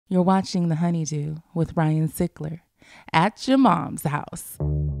You're watching The Honeydew with Ryan Sickler at your mom's house.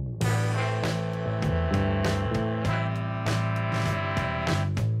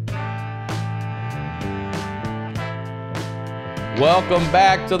 Welcome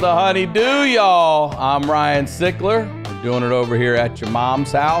back to The Honeydew, y'all. I'm Ryan Sickler. We're doing it over here at your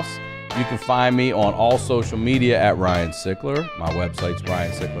mom's house. You can find me on all social media at Ryan Sickler. My website's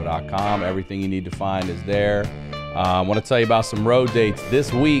ryansickler.com. Everything you need to find is there. I want to tell you about some road dates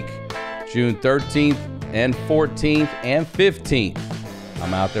this week, June 13th and 14th and 15th.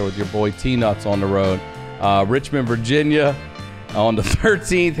 I'm out there with your boy T-Nuts on the road. Richmond, Virginia on the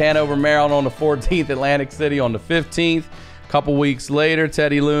 13th, Hanover, Maryland on the 14th, Atlantic City on the 15th. A couple weeks later,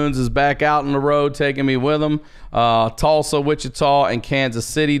 Teddy Loons is back out on the road, taking me with him. Tulsa, Wichita, and Kansas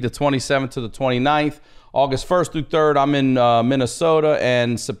City, the 27th to the 29th. August 1st through 3rd, I'm in Minnesota,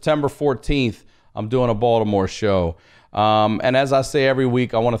 and September 14th, I'm doing a Baltimore show. And as I say every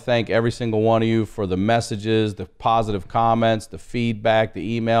week, I want to thank every single one of you for the messages, the positive comments, the feedback,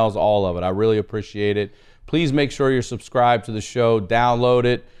 the emails, all of it. I really appreciate it. Please make sure you're subscribed to the show, download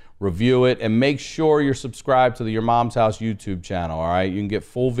it, review it, and make sure you're subscribed to the Your Mom's House YouTube channel, all right? You can get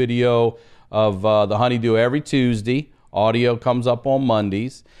full video of The Honeydew every Tuesday. Audio comes up on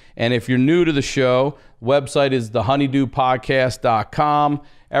Mondays. And if you're new to the show, website is thehoneydewpodcast.com.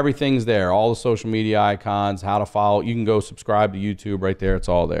 Everything's there, all the social media icons, how to follow. You can go subscribe to YouTube right there. It's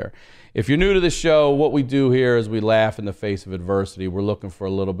all there. If you're new to the show, what we do here is we laugh in the face of adversity. We're looking for a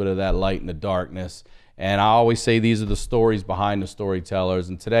little bit of that light in the darkness. And I always say these are the stories behind the storytellers.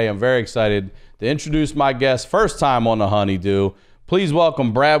 And today I'm very excited to introduce my guest, first time on The Honeydew. Please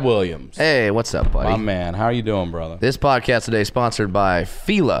welcome Brad Williams. Hey, what's up, buddy? My man, how are you doing, brother? This podcast today is sponsored by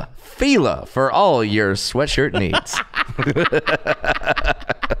Fila. Fila for all your sweatshirt needs.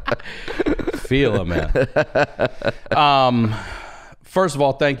 Fila, man. First of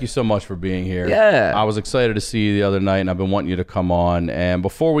all, thank you so much for being here. Yeah. I was excited to see you the other night, and I've been wanting you to come on. And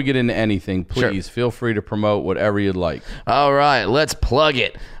before we get into anything, please feel free to promote whatever you'd like. All right, let's plug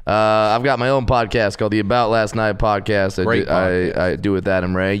it. I've got my own podcast called the About Last Night podcast. Great podcast. I do with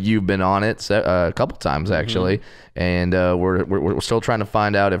Adam Ray. You've been on it a couple times, actually. Mm-hmm. And we're still trying to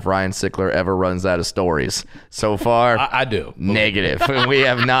find out if Ryan Sickler ever runs out of stories. So far, I do. Negative. We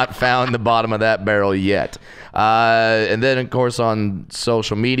have not found the bottom of that barrel yet. And then, of course, on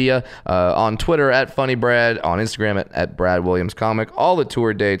social media, on Twitter at FunnyBrad, on Instagram at Brad Williams Comic. All the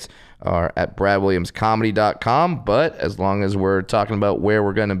tour dates are at bradwilliamscomedy.com. But as long as we're talking about where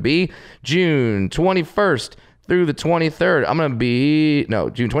we're going to be, June 21st through the 23rd,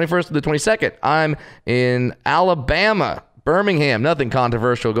 June 21st to the 22nd, I'm in Alabama, Birmingham. Nothing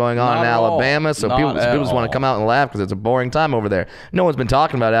controversial going on in Alabama, so people just want to come out and laugh because it's a boring time over there. No one's been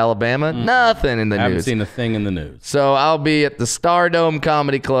talking about Alabama. Nothing in the news. I haven't seen a thing in the news. So I'll be at the Stardome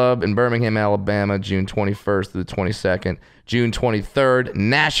Comedy Club in Birmingham, Alabama, June 21st to the 22nd. June 23rd,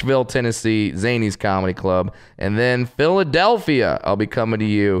 Nashville, Tennessee, Zany's Comedy Club. And then Philadelphia, I'll be coming to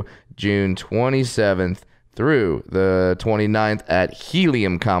you June 27th through the 29th at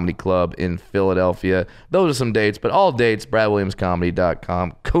Helium Comedy Club in Philadelphia. Those are some dates, but all dates,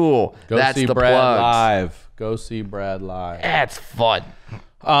 bradwilliamscomedy.com. Cool. That's see the Brad plugs. Live. Go see Brad live. That's fun.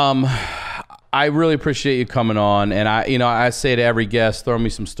 I really appreciate you coming on, and I say to every guest, throw me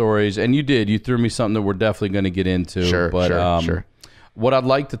some stories, and you did. You threw me something that we're definitely going to get into. Sure. What I'd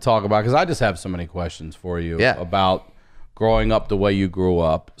like to talk about, because I just have so many questions for you about growing up the way you grew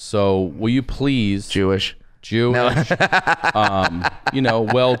up. So will you please... Jewish, no.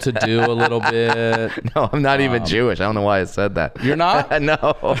 Well-to-do a little bit. No, I'm not even Jewish. I don't know why I said that. You're not? No.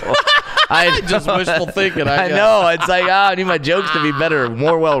 I just wishful thinking. I know. It's like, I need my jokes to be better,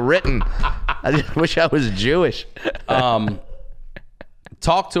 more well-written. I just wish I was Jewish. Talk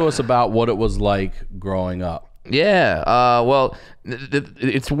to us about what it was like growing up. Yeah. Well,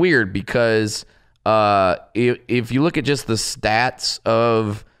 it's weird because if you look at just the stats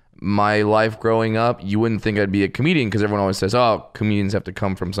of my life growing up, you wouldn't think I'd be a comedian because everyone always says, oh, comedians have to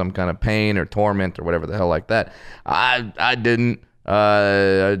come from some kind of pain or torment or whatever the hell like that. I didn't.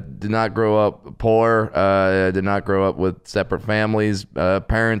 I did not grow up poor. I did not grow up with separate families.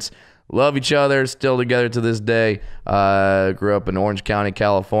 Parents love each other, still together to this day. Grew up in Orange County,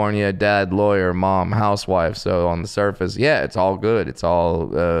 California. Dad, lawyer. Mom, housewife. So on the surface, yeah, it's all good. It's all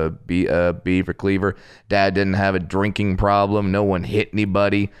B for Cleaver. Dad didn't have a drinking problem. No one hit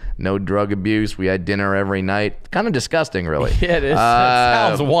anybody. No drug abuse. We had dinner every night. Kind of disgusting, really. Yeah, it is. That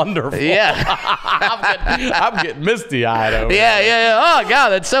sounds wonderful. Yeah. I'm getting misty-eyed over Yeah. Oh, God,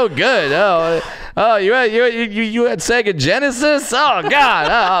 that's so good. Oh, Oh, you had Sega Genesis? Oh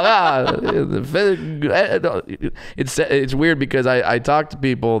God! It's weird because I talk to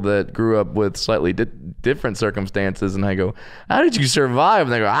people that grew up with slightly different circumstances, and I go, "How did you survive?"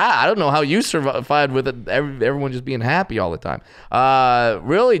 And they go, "I don't know how you survived with it. Everyone just being happy all the time."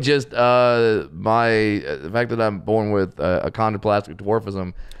 Really, just the fact that I'm born with achondroplastic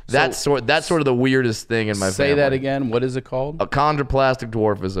dwarfism. That's sort of the weirdest thing in my family. Say that again. What is it called? Achondroplastic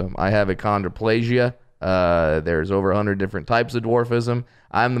dwarfism. I have achondroplasia. There's over 100 different types of dwarfism.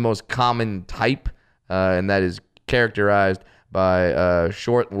 I'm the most common type, and that is characterized by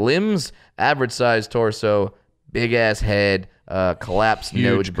short limbs, average-sized torso, big-ass head, collapsed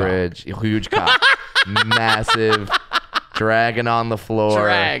nose bridge, huge cock, massive, dragging on the floor.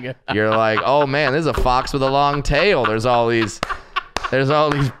 You're like, oh, man, this is a fox with a long tail. There's all these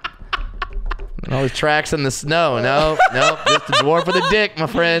tracks in the snow. No, just a dwarf with a dick, my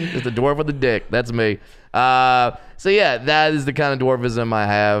friend. Just a dwarf with a dick. That's me. So yeah, that is the kind of dwarfism I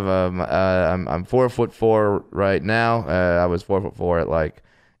have. I'm 4'4" right now. I was 4'4" at like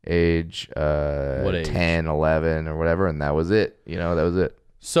age what age? 10, 11 or whatever, and that was it. That was it.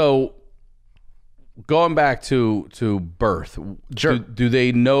 So going back to birth, sure. Do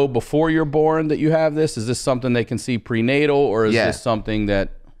they know before you're born that you have this? Is this something they can see prenatal, or is this something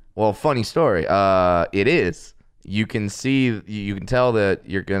that? Well, funny story. It is. You can tell that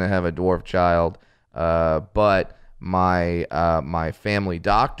you're gonna have a dwarf child, but my family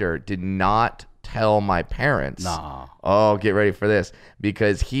doctor did not tell my parents. Nah. Oh, get ready for this,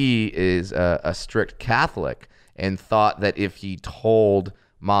 because he is a strict Catholic and thought that if he told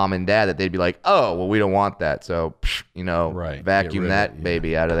mom and dad that, they'd be like, oh, well, we don't want that, so vacuum that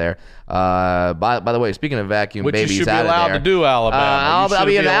baby out of there. By the way, speaking of vacuum Which babies you should be out allowed of there, to do, Alabama. I'll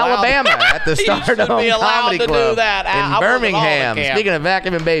be in Alabama at the Stardome Comedy to Club do that. in Birmingham. Speaking of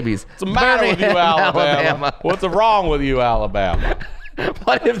vacuuming babies, what's the matter with you, Alabama? What's wrong with you, Alabama?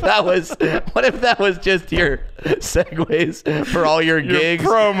 What if that was just your segues for all your gigs,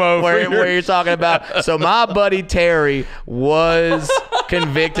 promo where you're talking about? So my buddy Terry was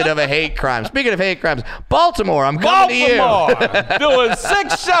convicted of a hate crime. Speaking of hate crimes, Baltimore, I'm coming to you. Doing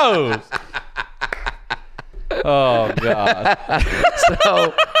 6 shows. Oh God.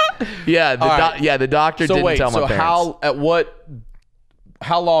 So yeah, the doctor didn't tell my parents.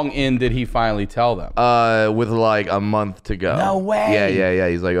 How long in did he finally tell them? With like a month to go. No way. Yeah.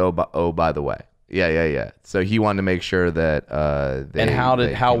 He's like, by the way. Yeah. So he wanted to make sure that they. And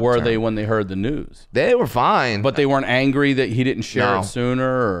how were they when they heard the news? They were fine, but they weren't angry that he didn't share it sooner.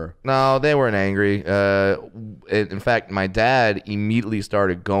 Or? No, they weren't angry. In fact, my dad immediately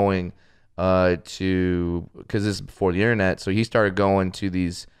started going because this is before the internet, so he started going to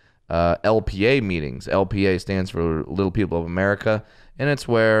these LPA meetings. LPA stands for Little People of America. And it's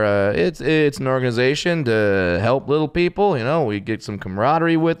where it's an organization to help little people. We get some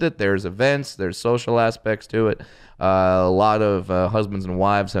camaraderie with it. There's events. There's social aspects to it. A lot of husbands and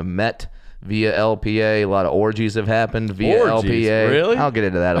wives have met via LPA. A lot of orgies have happened via LPA. Really? I'll get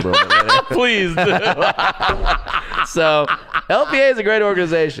into that a little bit later. Please do. So LPA is a great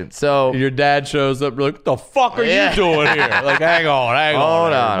organization. So your dad shows up, like, what the fuck are you doing here? Like, hang on.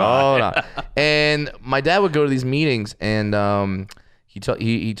 Hold on. And my dad would go to these meetings, and he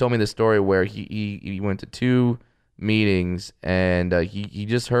told me this story where he went to 2 meetings, and he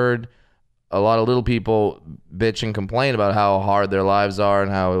just heard a lot of little people bitch and complain about how hard their lives are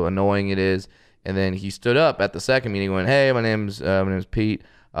and how annoying it is. And then he stood up at the second meeting and went, hey, my name's Pete.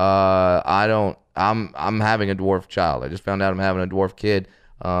 I'm having a dwarf child. I just found out I'm having a dwarf kid.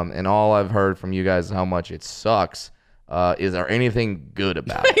 And all I've heard from you guys is how much it sucks. Is there anything good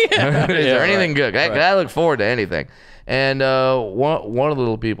about it? Is there anything good? I look forward to anything. And one of the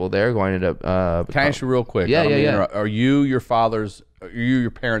little people there going to can I ask you real quick? Yeah. Are you your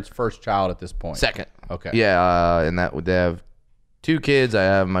parents' first child at this point? Second. Okay. Yeah, and they have 2 kids. I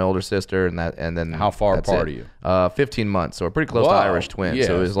have my older sister, and then how far apart are you? 15 months. So we're pretty close to Irish twins. Yeah,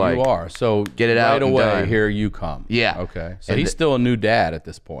 so it was like you are. So get it out right away. And done. Here you come. Yeah. Okay. So he's still a new dad at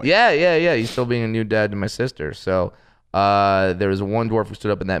this point. Yeah. He's still being a new dad to my sister. So there was one dwarf who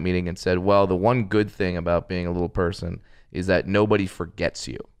stood up in that meeting and said, well, the one good thing about being a little person is that nobody forgets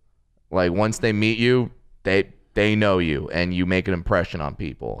you. Like, once they meet you, they know you, and you make an impression on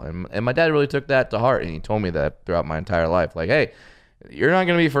people. And my dad really took that to heart, and he told me that throughout my entire life. Like, hey, you're not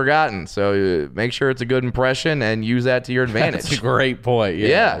going to be forgotten, so make sure it's a good impression and use that to your advantage. That's a great point.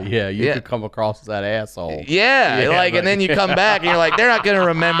 Yeah. You could come across as that asshole. And then you come back and you're like, they're not going to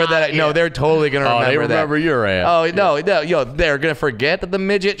remember that. No, they're totally going to remember that. They remember your ass. Oh, no, they're going to forget that the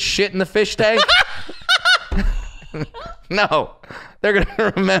midget shit in the fish tank. No, they're going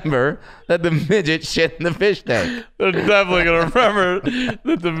to remember that the midget shit in the fish tank. They're definitely going to remember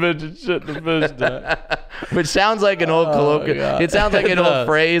that the midget shit in the fish tank. Which sounds like an old colloquial. It sounds like an old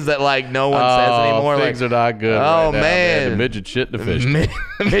phrase that like no one says anymore. Things like, are not good. Oh right now, man, the midget shit in the fish tank.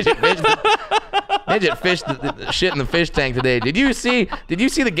 Midget fish shit in the fish tank today. Did you see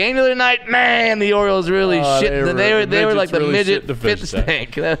the game the other night? Man, the Orioles really shit. They were like the really midget the fish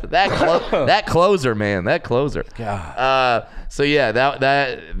tank. That closer, man. That closer. God. So yeah,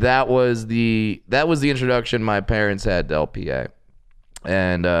 that was the introduction my parents had to LPA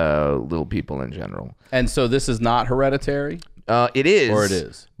and little people in general. And so this is not hereditary? It is. Or it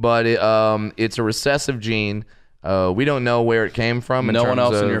is. But it's a recessive gene. We don't know where it came from. No one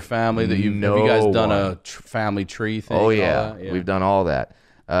else in your family that have you guys done a family tree thing? Oh yeah. We've done all that.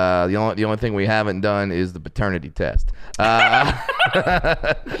 The only thing we haven't done is the paternity test.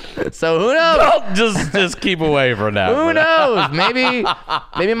 So who knows? Just keep away from that. Who knows?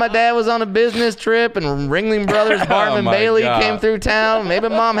 Maybe my dad was on a business trip and Ringling Brothers, Barnum and Bailey came through town. Maybe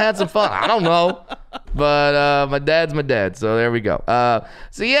mom had some fun. I don't know. But my dad's my dad, so there we go.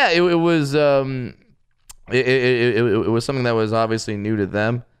 So yeah, it was it was something that was obviously new to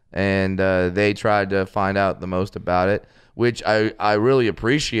them, and they tried to find out the most about it, which I really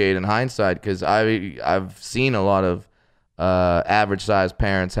appreciate in hindsight, because I've seen a lot of average-sized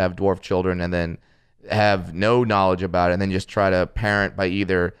parents have dwarf children and then have no knowledge about it, and then just try to parent by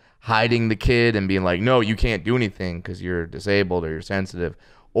either hiding the kid and being like, no, you can't do anything because you're disabled or you're sensitive,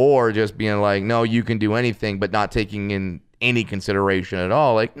 or just being like, no, you can do anything, but not taking in any consideration at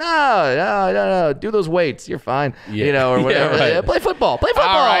all. Like, no, do those weights, you're fine. Or whatever. Yeah, right. Play football.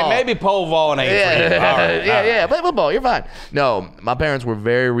 All right, maybe pole vault ain't for you. All right. Yeah, play football, you're fine. No, my parents were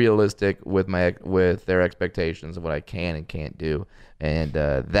very realistic with their expectations of what I can and can't do, and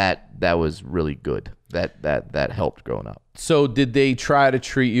that was really good. That helped growing up. So did they try to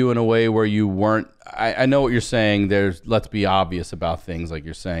treat you in a way where you weren't, I know what you're saying, let's be obvious about things like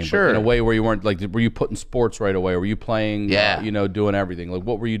you're saying, sure, but in a way where you weren't, like, were you putting sports right away? Were you playing, doing everything? Like,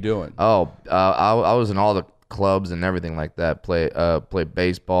 what were you doing? Oh, I was in all the clubs and everything like that. Play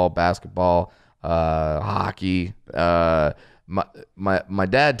baseball, basketball, hockey. My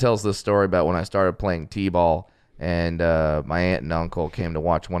dad tells this story about when I started playing t-ball, and my aunt and uncle came to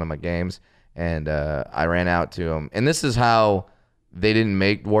watch one of my games, and I ran out to them. And this is how they didn't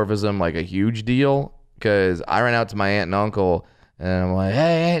make dwarfism like a huge deal, because I ran out to my aunt and uncle, and I'm like,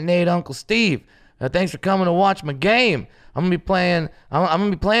 hey, Aunt Nate, Uncle Steve, thanks for coming to watch my game. I'm gonna be playing. I'm gonna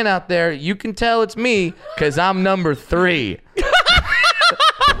be playing out there. You can tell it's me because I'm number 3.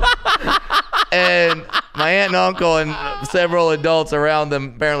 And my aunt and uncle and several adults around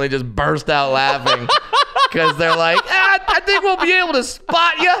them apparently just burst out laughing, because they're like, I think we'll be able to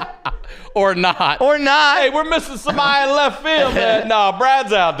spot you. Or not. Hey, we're missing somebody in left field, man. No,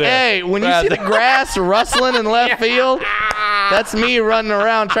 Brad's out there. Hey, when you see the grass rustling in left field, that's me running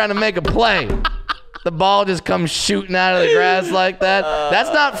around trying to make a play. The ball just comes shooting out of the grass like that. That's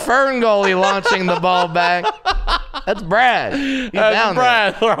not Fern goalie launching the ball back. That's Brad. He's down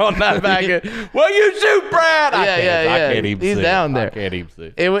Brad there. throwing that back in. Well, you shoot, Brad. Yeah. I can't even see. He's down there. I can't even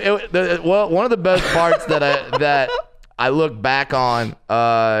see. Well, one of the best parts that I look back on,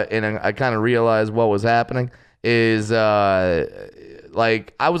 and I kind of realized what was happening, is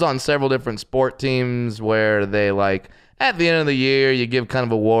like, I was on several different sport teams where they, like, at the end of the year, you give kind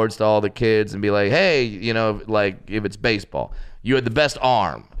of awards to all the kids and be like, hey, like, if it's baseball, you had the best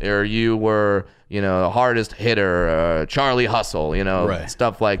arm, or you were, the hardest hitter, Charlie Hustle, right,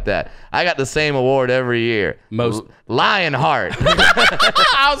 stuff like that. I got the same award every year. Most Lion Heart.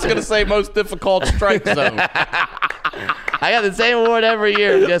 I was gonna say most difficult strike zone. I got the same award every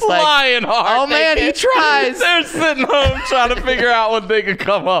year, just like Lion Heart. Oh man, he tries. They're sitting home trying to figure out what they could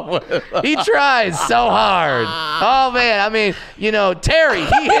come up with. He tries so hard. Oh man, I mean, Terry,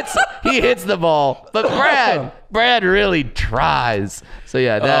 he hits the ball, but Brad really tries. So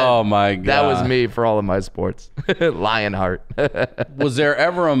yeah, oh my God, that was me for all of my sports. Lion Heart. Was there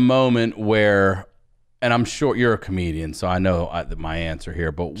ever a moment where, and I'm sure you're a comedian, so I know my answer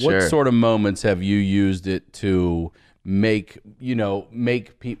here, but what sort of moments have you used it to make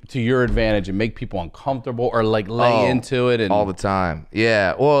people to your advantage and make people uncomfortable, or like lay into it? And all the time.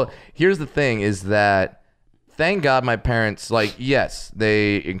 Yeah. Well, here's the thing is that, thank God my parents, like, yes,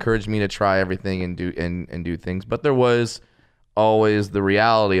 they encouraged me to try everything and do things, but there was always the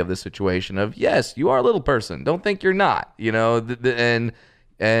reality of the situation of, yes, you are a little person. Don't think you're not,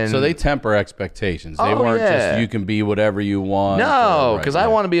 and so they temper expectations. They weren't just, you can be whatever you want. No, because I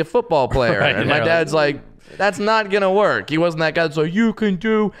want to be a football player. Right, and my dad's like, That's not going to work. He wasn't that guy that's like, you can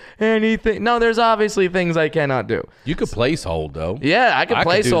do anything. No, there's obviously things I cannot do. You could place hold, though. Yeah, I could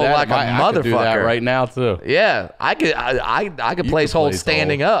place hold like a motherfucker. I could do that right now, too. Yeah, I could place hold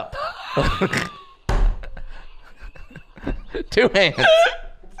standing up. 2 hands.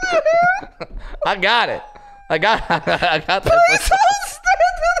 I got it. I got that.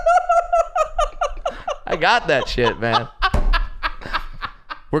 I got that shit, man.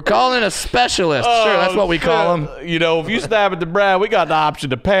 We're calling a specialist. Sure, that's what we call him. You know, if you stab it to Brad, we got the option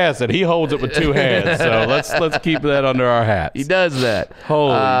to pass it. He holds it with 2 hands, so let's keep that under our hats. He does that.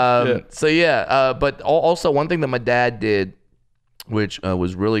 Holy shit. So yeah, but also one thing that my dad did, which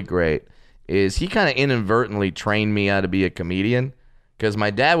was really great, is he kind of inadvertently trained me how to be a comedian, because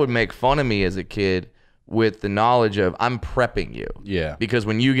my dad would make fun of me as a kid with the knowledge of I'm prepping you. Yeah. Because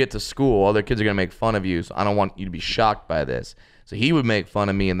when you get to school, other kids are going to make fun of you, so I don't want you to be shocked by this. So he would make fun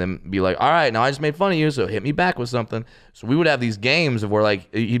of me and then be like, all right, now I just made fun of you, so hit me back with something. So we would have these games of where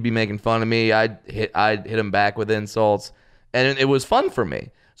like he'd be making fun of me, I'd hit him back with insults, and it was fun for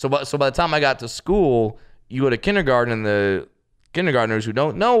me. So by the time I got to school, you go to kindergarten, and the kindergartners who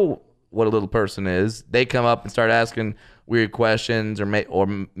don't know what a little person is, they come up and start asking weird questions or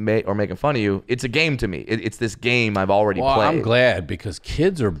making fun of you. It's a game to me. It's this game I've already played. I'm glad, because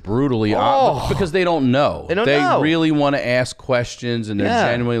kids are brutally honest because they don't know. They really want to ask questions, and they're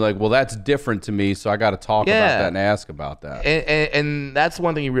genuinely like, well, that's different to me, so I got to talk about that and ask about that. And that's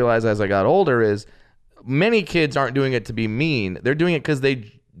one thing you realize as I got older is many kids aren't doing it to be mean. They're doing it because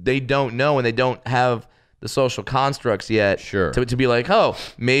they don't know, and they don't have the social constructs yet to be like, oh,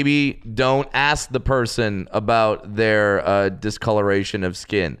 maybe don't ask the person about their discoloration of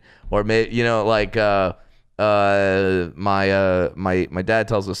skin, or like my dad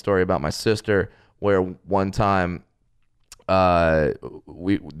tells a story about my sister where one time they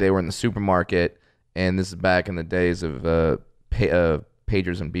were in the supermarket, and this is back in the days of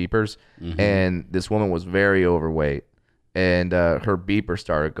pagers and beepers, and this woman was very overweight. And her beeper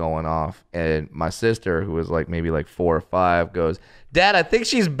started going off, and my sister, who was like maybe like 4 or 5, goes, "Dad, I think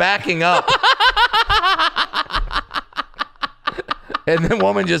she's backing up." And the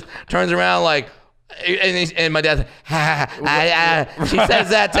woman just turns around like, and my dad's like, she says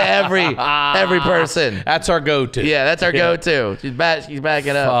that to every person. That's our go-to. Yeah, that's our go-to. She's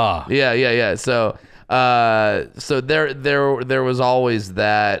backing up. Yeah. So there was always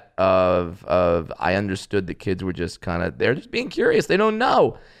that of I understood the kids were just they're just being curious. They don't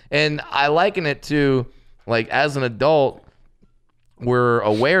know. And I liken it to, like, as an adult, we're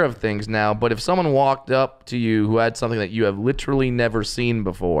aware of things now, but if someone walked up to you who had something that you have literally never seen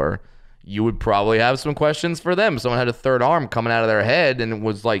before, you would probably have some questions for them. Someone had a third arm coming out of their head and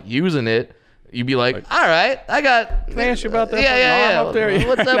was like using it. You'd be like, all right, I got. Can I ask you about that? Yeah. Arm up there?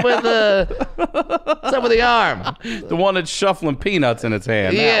 What's up with the arm? The one that's shuffling peanuts in its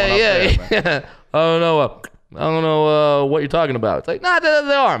hand. Yeah. I don't know what you're talking about. It's like, nah,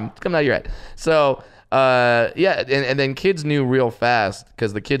 the arm. It's coming out of your head. So, and then kids knew real fast,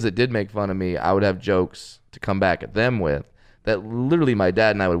 because the kids that did make fun of me, I would have jokes to come back at them with that literally my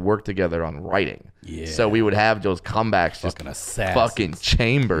dad and I would work together on writing. Yeah. So we would have those comebacks just fucking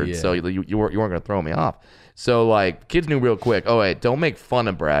chambered. Yeah. So you weren't going to throw me off. So, like, kids knew real quick, oh, wait, don't make fun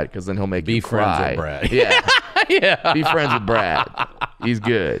of Brad, because then he'll make you cry. Be friends with Brad. Yeah. Yeah. Be friends with Brad. He's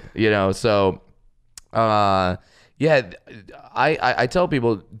good. So, I tell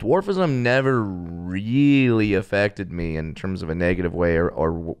people dwarfism never really affected me in terms of a negative way,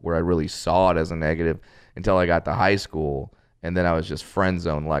 or where I really saw it as a negative, until I got to high school. And then I was just friend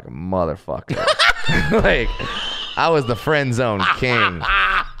zoned like a motherfucker. Like, I was the friend zone king.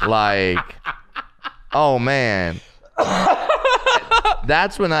 Like, oh man.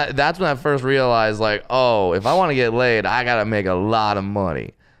 That's when I first realized, like, oh, if I want to get laid, I gotta make a lot of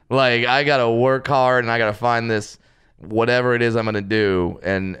money. Like, I gotta work hard, and I gotta find this whatever it is I'm gonna do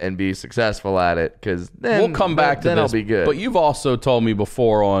and be successful at it, because then we'll come back to then this. I'll be good. But you've also told me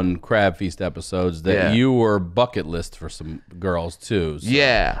before on Crab Feast episodes that you were bucket list for some girls too. So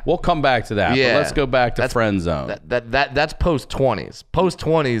yeah, we'll come back to that. Yeah, but let's go back to friend zone. That's post 20s. Post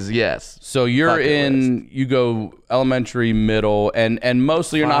 20s, yes. So you're you go elementary, middle, and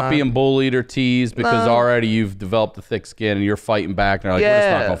mostly you're not being bullied or teased, because already you've developed a thick skin and you're fighting back, and they're like, we're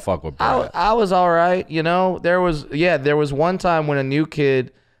just not gonna fuck with Brad. I was all right, there was one time when a new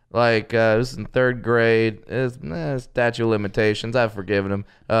kid, like, this is in 3rd grade, statute of limitations, I've forgiven him.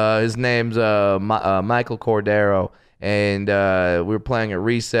 His name's Michael Cordero, and we were playing at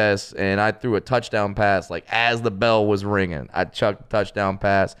recess, and I threw a touchdown pass, like, as the bell was ringing. I chucked a touchdown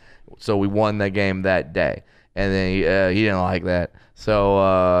pass, so we won the game that day. And then he didn't like that,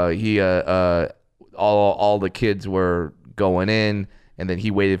 so all the kids were going in, and then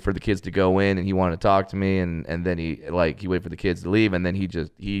he waited for the kids to go in, and he wanted to talk to me, and then he waited for the kids to leave, and then he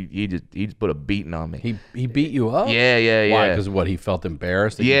just put a beating on me. He beat you up? Yeah. Why? Because what, he felt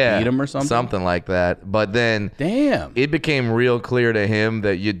embarrassed that you beat him or something? Something like that. But then damn, it became real clear to him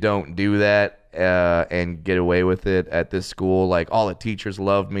that you don't do that and get away with it at this school. Like, all the teachers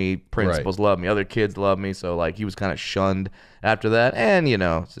loved me, principals loved me, other kids loved me, so like he was kind of shunned after that, and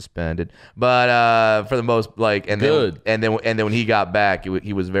suspended. But for the most, like, and then when he got back,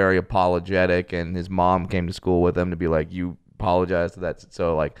 he was very apologetic, and his mom came to school with him to be like, you apologize to that.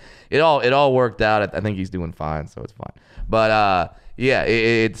 So like it all worked out. I think he's doing fine, so it's fine. But yeah,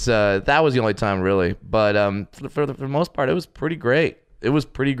 it's that was the only time really. But for the most part, it was pretty great. It was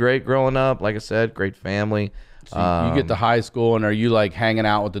pretty great growing up. Like I said, great family. So you get to high school, and are you like hanging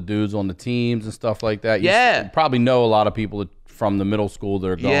out with the dudes on the teams and stuff like that? Yeah. You probably know a lot of people from the middle school that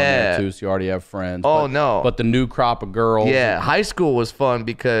are going there too, so you already have friends. Oh, no. But the new crop of girls. Yeah, high school was fun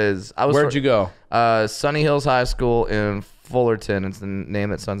because I was. Where'd you go? Sunny Hills High School in Fullerton. It's the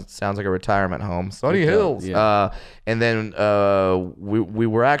name that sounds like a retirement home. Sunny Hills. Yeah. And then we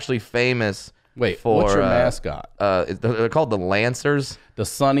were actually famous. Wait, for, what's your mascot? They're called the Lancers. The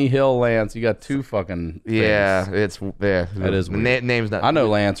Sunny Hill Lance. You got two fucking things. Yeah, that is weird. Name's not. I know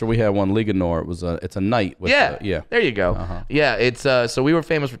Lancer. We had one Liganor. It's a knight. With yeah. There you go. Yeah, it's so we were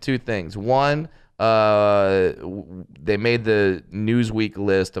famous for two things. One, they made the Newsweek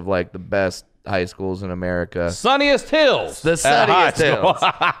list of like the best high schools in America. Sunniest Hills. The sunniest hills.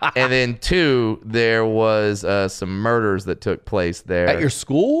 And then two, there was some murders that took place there. At your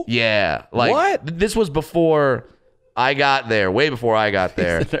school? Yeah. Like, what? This was before I got there, way before I got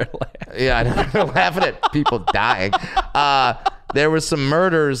there. Yeah, I know. They're laughing at people dying. There was some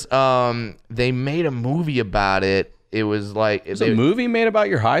murders. They made a movie about it. It was like a movie made about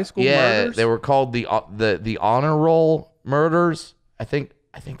your high school murders? They were called the honor roll murders. I think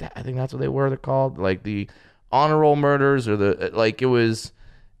that's what they were. They're called like the honor roll murders, or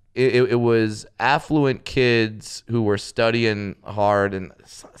it was affluent kids who were studying hard, and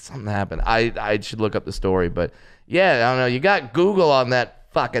something happened. I should look up the story, but yeah, I don't know. You got Google on that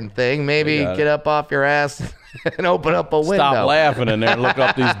fucking thing. Maybe get up off your ass and open up a window. Stop laughing in there and look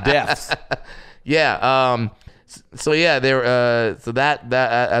up these deaths. Yeah. So yeah, so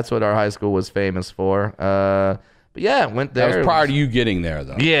that's what our high school was famous for. But yeah, went there. That was prior to you getting there,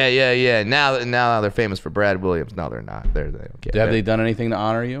 though. Yeah. Now they're famous for Brad Williams. No, they're not. They don't care. Have they done anything to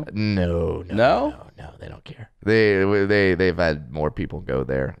honor you? No, they don't care. They've had more people go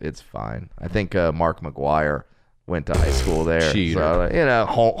there. It's fine. I think Mark McGuire went to high school there. Cheater. So,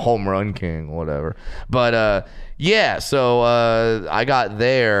 home run king, whatever. But yeah, so I got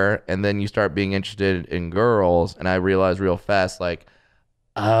there, and then you start being interested in girls, and I realized real fast, like,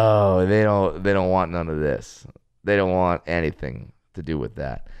 oh, they don't want none of this. They don't want anything to do with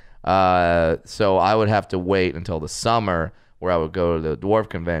that. So I would have to wait until the summer, where I would go to the dwarf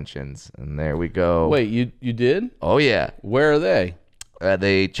conventions, and there we go. Wait, you did? Oh yeah. Where are they?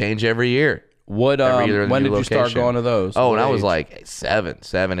 They change every year. What? When did you start going to those? Oh, when I was like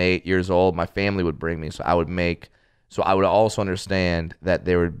 7, 8 years old, my family would bring me, so I would also understand that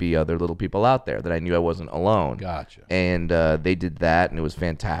there would be other little people out there, that I knew I wasn't alone. Gotcha. And they did that, and it was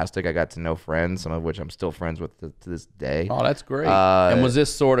fantastic. I got to know friends, some of which I'm still friends with to this day. Oh, that's great. And was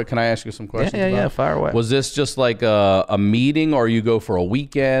this sort of, can I ask you some questions? Yeah, fire away. Was this just like a meeting, or you go for a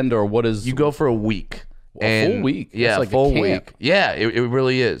weekend, or what is? You go for a week. A full week? Yeah, like full a camp. week. Yeah, it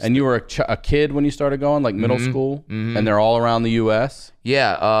really is. And you were a kid when you started going, like middle school, and they're all around the U.S.?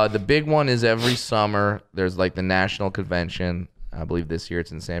 Yeah, the big one is every summer. There's like the national convention. I believe this year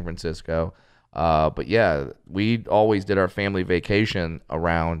it's in San Francisco. But yeah, we always did our family vacation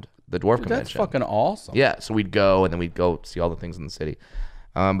around the dwarf convention. That's fucking awesome. Yeah, so we'd go, and then we'd go see all the things in the city.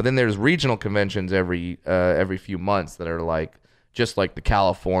 But then there's regional conventions every few months that are like just like the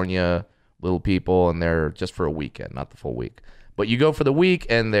California little people, and they're just for a weekend, not the full week. But you go for the week,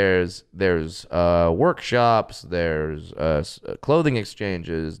 and there's workshops, there's clothing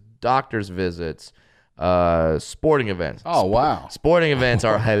exchanges, doctor's visits, sporting events. Oh wow! Sporting events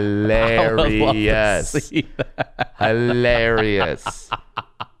are hilarious. Hilarious.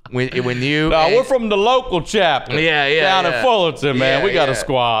 When you we're from the local chapter. Down in Fullerton, man. We got a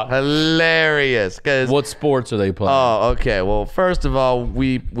squad. Hilarious. What sports are they playing? Oh, okay. Well, first of all,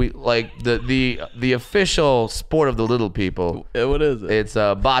 we like the official sport of the little people. What is it? It's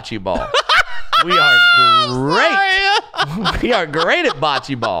bocce ball. We are great. We are great at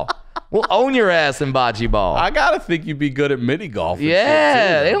bocce ball. We'll own your ass in bocce ball. I gotta think you'd be good at mini golf. And Yeah,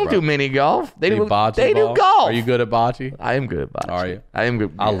 shit too, they don't bro. do mini golf. They do bocce They ball? do golf. Are you good at bocce? I am good at bocce. Are you? I am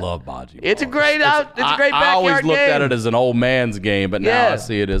good. I yeah. love bocce. It's a ball. great out. It's a great backyard I always looked game. at it as an old man's game, but now Yeah. I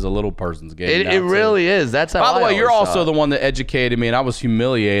see it as a little person's game. It, now, it too. really is. That's how. By the I way, you're always saw also it. the one that educated me, and I was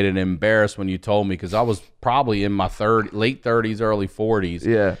humiliated and embarrassed when you told me because I was probably in my late 30s, early 40s.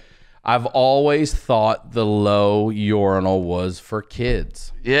 Yeah. I've always thought the low urinal was for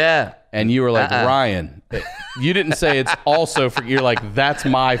kids. Yeah. And you were like, Ryan, you didn't say it's also for, you're like, that's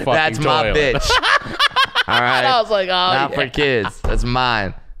my fucking That's my toilet. bitch. All right. And I was like, oh, Not yeah. for kids. That's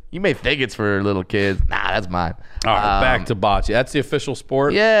mine. You may think it's for little kids. Nah, that's mine. All right, back to bocce. That's the official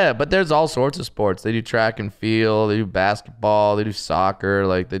sport? Yeah, but there's all sorts of sports. They do track and field. They do basketball. They do soccer.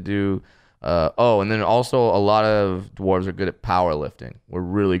 Like they do. And then also a lot of dwarves are good at powerlifting. We're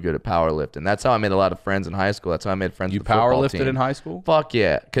really good at powerlifting. That's how I made a lot of friends in high school. That's how I made friends. You with the football powerlifted team. in high school? Fuck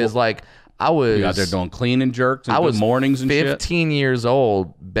yeah, because like I was You out there doing clean and jerks and I good was mornings and 15 years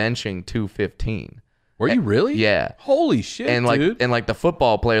old benching 215. Were you really? Yeah. Holy shit, And like dude. and like the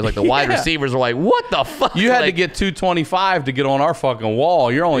football players, like the wide Yeah. receivers, were like, "What the fuck?" You had to Like, get 225 to get on our fucking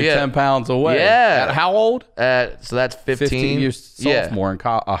wall. You're only Yeah. 10 pounds away. Yeah. At how old? so that's 15. You're Yeah. sophomore in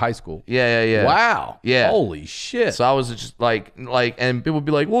high school. Yeah. Wow. Yeah. Holy shit. So I was just like, and people would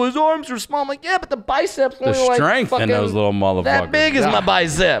be like, "Well, his arms are small." I'm like, "Yeah, but the biceps the only like strength in fucking those little motherfuckers. that big is my God.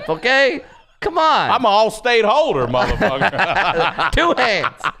 bicep." Okay, come on. I'm an all-state holder, motherfucker. 2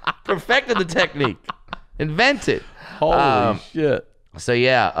 hands. Perfected the technique. Invented. Holy shit. So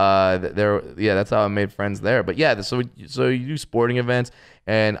that's how I made friends there. But yeah, so you do sporting events,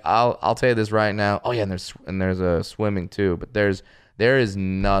 and I'll tell you this right now. Oh yeah, and there's a swimming too. But there is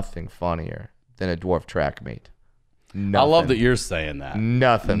nothing funnier than a dwarf track meet. Nothing. I love that you're saying that.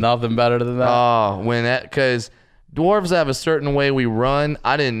 Nothing. Nothing better than that. Oh, because dwarves have a certain way we run.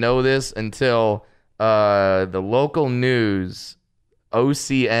 I didn't know this until the local news,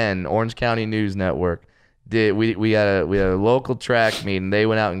 OCN, Orange County News Network, we had a local track meet, and they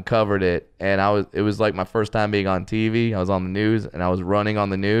went out and covered it, and it was like my first time being on TV. I was on the news, and I was running on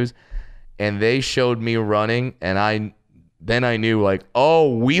the news, and they showed me running, and I knew like,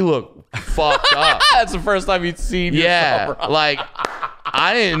 oh, we look fucked up. That's the first time you'd seen Yeah, yourself run. like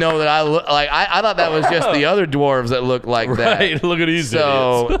I didn't know that I look like I thought that was just the other dwarves that looked like that. Right, look at these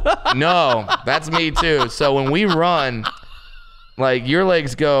So idiots. no, that's me too. So when we run, like your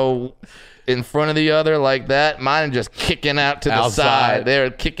legs go in front of the other like that. Mine are just kicking out to the Outside. side.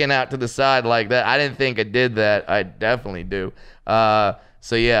 They're kicking out to the side like that. I didn't think I did that. I definitely do.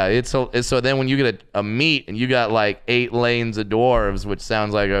 So yeah, it's so then when you get a meet and you got like 8 lanes of dwarves, which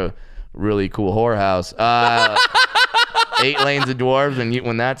sounds like a really cool whorehouse. 8 lanes of dwarves, and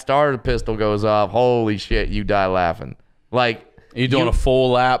when that starter pistol goes off, holy shit, you die laughing. Like You doing a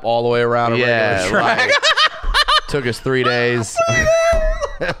full lap all the way around a regular track? like, took us 3 days.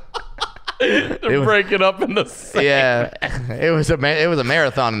 They're breaking up in the sand. Yeah, it was a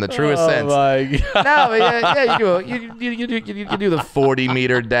marathon in the truest sense. My God. No, but you do the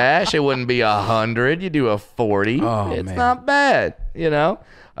 40-meter dash. It wouldn't be 100. You do a 40. Oh, It's man. not bad, you know.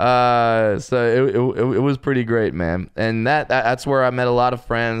 So it was pretty great, man. And that's where I met a lot of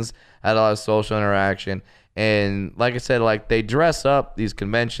friends, had a lot of social interaction, and like I said, like they dress up these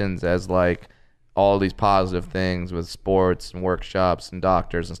conventions as like all these positive things with sports and workshops and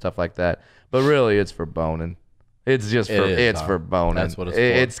doctors and stuff like that. But really, it's for boning. It's just for is, huh? for boning. That's what it's for.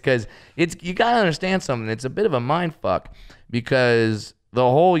 It's because you gotta understand something. It's a bit of a mind fuck because the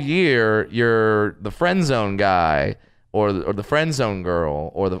whole year you're the friend zone guy or the friend zone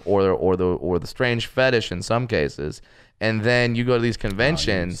girl or the strange fetish in some cases, and then you go to these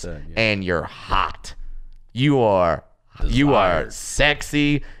conventions said, yeah. and you're hot. You are Desired.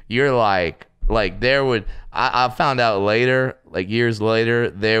 sexy. You're like there would I found out later, like years later,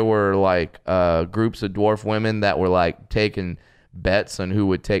 there were like groups of dwarf women that were like taking bets on who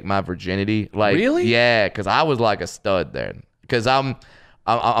would take my virginity. Like Really? Yeah, because I was like a stud then. Because I'm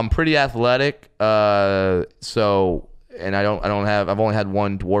pretty athletic. So and I've only had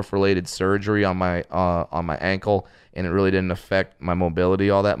one dwarf related surgery on my ankle, and it really didn't affect my mobility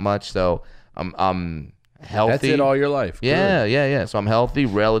all that much. So I'm healthy. That's it all your life. Yeah, yeah. So I'm healthy,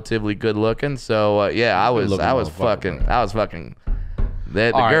 relatively good looking. So I was fucking.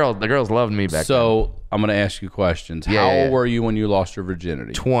 The girls loved me back then. So I'm going to ask you questions. Yeah, How yeah. old were you when you lost your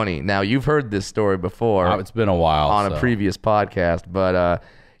virginity? 20. Now you've heard this story before It's been a while. on so. a previous podcast, but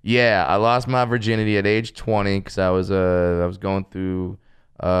yeah, I lost my virginity at age 20 because I was going through,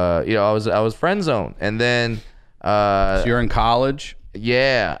 I was friend zone, and then So you're in college?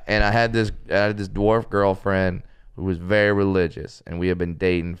 yeah, and I had this dwarf girlfriend who was very religious, and we had been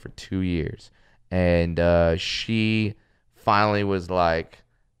dating for 2 years. And she finally was like,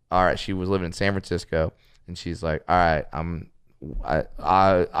 all right, she was living in San Francisco, and she's like, all right,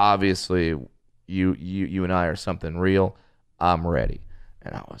 I obviously you and I are something real. I'm ready.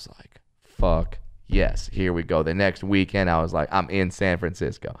 And I was like, fuck yes, here we go. The next weekend, I was like, I'm in San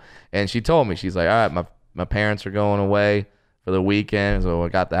Francisco. And she told me, she's like, all right, my parents are going away for the weekend, so I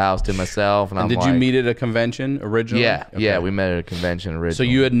got the house to myself. And did you meet at a convention originally? Yeah, yeah, we met at a convention originally. So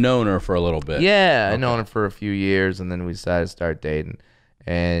you had known her for a little bit? Yeah, I'd known her for a few years, and then we decided to start dating.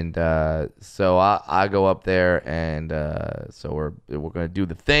 And so I go up there, and so we're going to do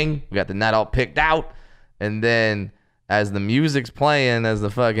the thing. We got the night all picked out, and then as the music's playing, as the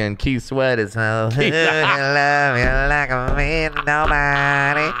fucking Keith Sweat is, love you like a man,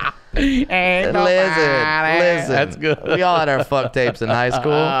 nobody. Listen, That's good. We all had our fuck tapes in high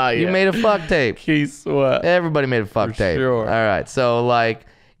school. You made a fuck tape. Keith Sweat. Everybody made a fuck tape. Sure. All right, so like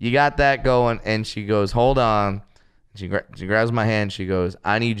you got that going, and she goes, hold on. She grabs my hand. She goes,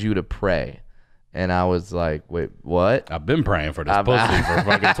 I need you to pray. And I was like, wait, what? I've been praying for this pussy for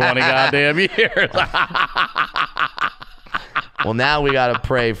fucking 20 goddamn years. Well, now we got to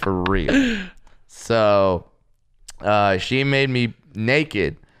pray for real. So she made me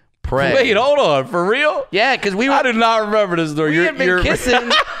naked pray. Wait, hold on. For real? Yeah, because I do not remember this story. We had been kissing.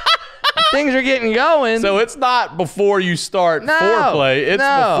 Things are getting going. So it's not before you start foreplay. It's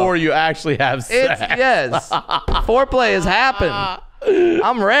before you actually have sex. Yes. Foreplay has happened.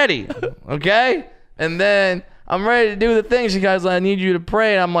 I'm ready. Okay? And then I'm ready to do the thing. She goes, I need you to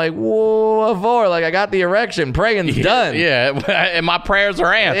pray. And I'm like, whoa, what for? Like, I got the erection. Praying's done. Yeah. And my prayers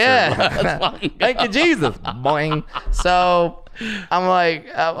are answered. Yeah. Thank you, Jesus. Boing. So I'm like,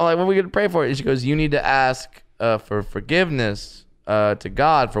 what are we going to pray for? And she goes, you need to ask for forgiveness to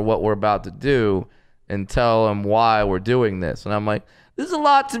God for what we're about to do and tell him why we're doing this. And I'm like, this is a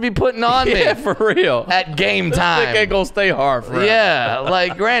lot to be putting on me. Yeah, for real. At game time. This dick ain't gonna stay hard forever. Yeah,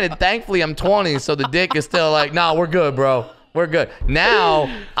 like granted, thankfully I'm 20, so the dick is still like, nah, we're good, bro. We're good.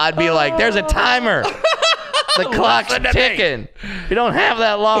 Now I'd be like, there's a timer. The clock's ticking. You don't have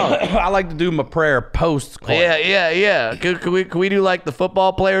that long. I like to do my prayer post. Yeah. Could we do like the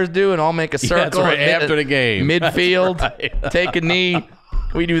football players do and all make a circle right, after the game? Midfield, right. Take a knee.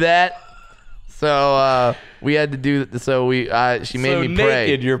 Can we do that? So we had to do. So she made me pray.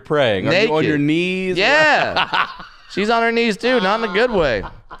 Naked, you're praying. Are you on your knees? Yeah. She's on her knees too, not in a good way.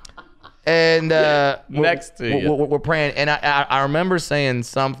 And next to you, we're praying, and I remember saying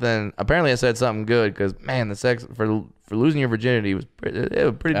something. Apparently, I said something good because man, the sex for losing your virginity was pretty damn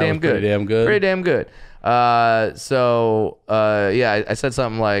good. Pretty damn good. Pretty damn good. So I said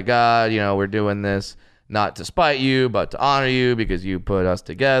something like, God, we're doing this not to spite you, but to honor you because you put us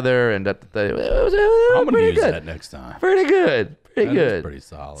together, and it was I'm gonna use good. that next time. Pretty good. Pretty good. Pretty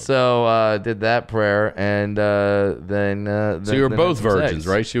solid. So did that prayer, and then so you were both virgins,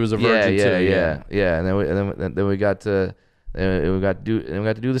 right? She was a virgin too. Yeah. And then we got to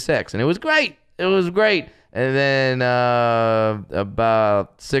do the sex, and it was great. It was great. And then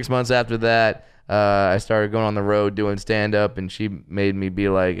about 6 months after that, I started going on the road doing stand up, and she made me be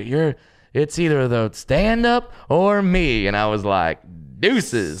like, it's either the stand up or me, and I was like,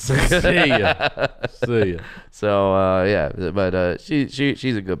 deuces. See ya. So but she's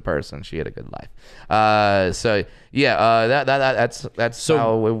a good person. She had a good life. That's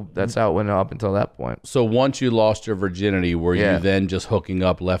how it went up until that point. So once you lost your virginity, were you then just hooking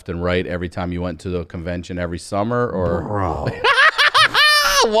up left and right every time you went to the convention every summer, or bro?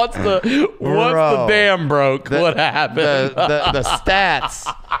 Once the dam broke, what happened? The stats.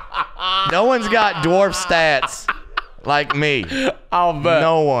 No one's got dwarf stats like me. I'll bet.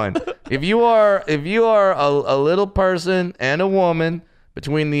 No one. If you are a little person and a woman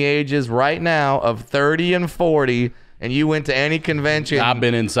between the ages right now of 30 and 40, and you went to any convention, I've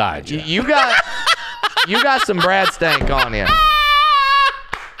been inside you. You got some Brad stank on you.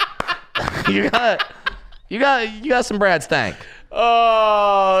 You got some Brad stank.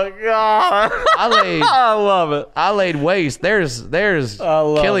 Oh God! I love it. I laid waste. There's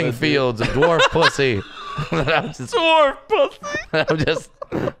killing fields of dwarf pussy. Dwarf pussy.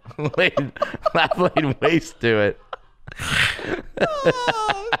 I've laid waste to it.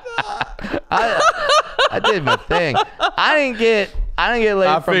 Oh God! I did my thing. I didn't get laid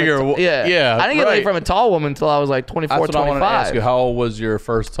I from figure, I didn't get laid from a tall woman until I was like 24, That's what 25. I want to ask you. How old was your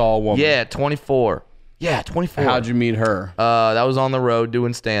first tall woman? Yeah, 24. Yeah, 24. How'd you meet her? That was on the road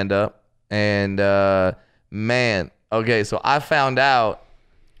doing stand up, and man, okay, so I found out.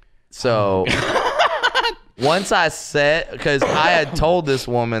 So once I said, because I had told this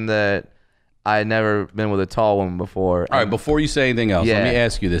woman that I had never been with a tall woman before. All right, before you say anything else, let me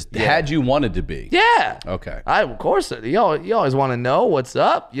ask you this. Had you wanted to be? Yeah. Okay. Of course, you always want to know what's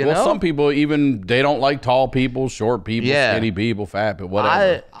up, you know? Well, some people, even, they don't like tall people, short people, skinny people, fat people,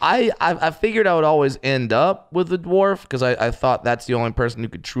 whatever. I figured I would always end up with a dwarf because I thought that's the only person who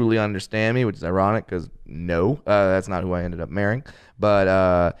could truly understand me, which is ironic because that's not who I ended up marrying.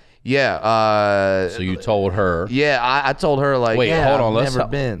 But so you told her. Yeah, I told her like, wait, hold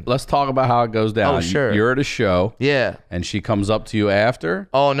on. Let's talk about how it goes down. Oh, sure. You're at a show. Yeah. And she comes up to you after.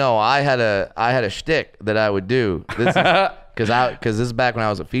 Oh no, I had a shtick that I would do. This is because this is back when I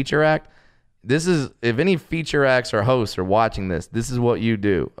was a feature act. This is, if any feature acts or hosts are watching this is what you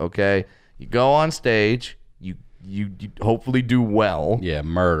do. Okay, you go on stage, you hopefully do well. Yeah,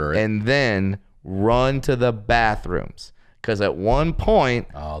 murder it. And then run to the bathrooms. Because at one point,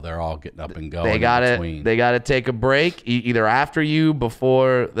 they're all getting up and going. They gotta take a break either after you,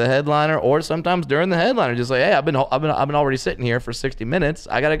 before the headliner, or sometimes during the headliner. Just like, hey, I've been already sitting here for 60 minutes.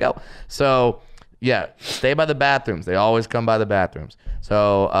 I gotta go. So yeah, stay by the bathrooms. They always come by the bathrooms.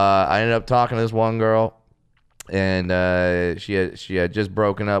 So I ended up talking to this one girl, and she had just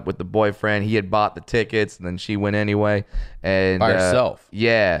broken up with the boyfriend. He had bought the tickets, and then she went anyway. And by herself.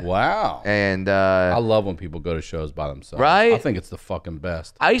 Yeah. Wow. And I love when people go to shows by themselves. Right? I think it's the fucking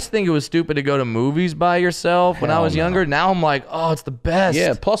best. I used to think it was stupid to go to movies by yourself when I was younger. Now I'm like, oh, it's the best.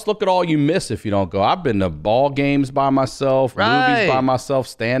 Yeah. Plus, look at all you miss if you don't go. I've been to ball games by myself, movies by myself,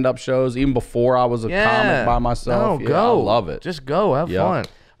 stand-up shows, even before I was a comic by myself. No, go. I love it. Just go. Have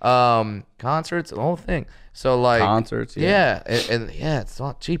fun. Concerts, the whole thing. So like concerts, and it's a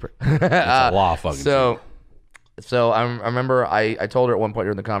lot cheaper. It's a lot fucking cheaper. So I remember I told her at one point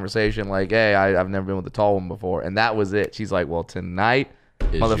during the conversation, like, hey, I've never been with a tall woman before, and that was it. She's like, well, tonight,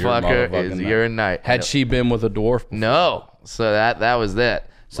 motherfucker, is your night. Had she been with a dwarf before? No. So that was it.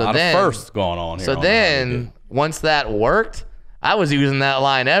 So a lot then of firsts going on here. So then once that worked, I was using that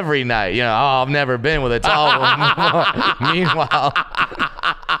line every night. You know, I've never been with a tall woman before.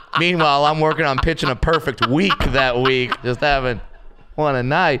 Meanwhile, I'm working on pitching a perfect week that week, just having one a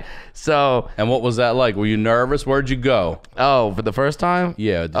night. So. And what was that like? Were you nervous? Where'd you go? Oh, for the first time?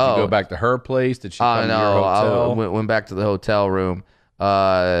 Yeah. Did you go back to her place? Did she come to your hotel? I went back to the hotel room.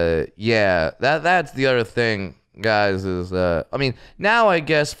 Yeah. That's the other thing, guys. Is I mean, now I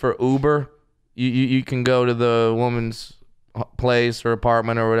guess for Uber, you can go to the woman's place or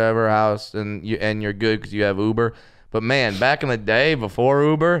apartment or whatever house, and you're good because you have Uber. But man, back in the day before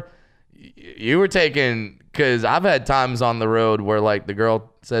Uber, you were taking, because I've had times on the road where like the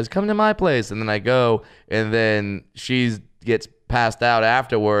girl says, come to my place, and then I go, and then she gets passed out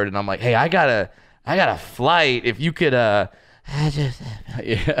afterward, and I'm like, hey, I got a flight. If you could just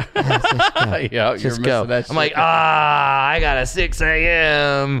go. I'm like, I got a 6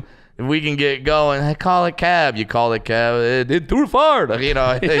 a.m. If we can get going, I call a cab. You call a cab. It's too far. You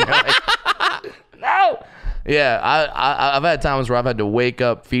know. No. Yeah, I've had times where I've had to wake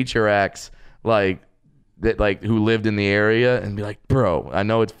up feature acts like who lived in the area and be like, bro, I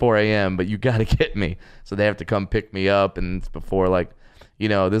know it's 4 a.m., but you got to get me. So they have to come pick me up, and it's before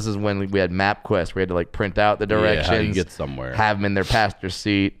this is when we had MapQuest. We had to like print out the directions, how you get somewhere, have them in their passenger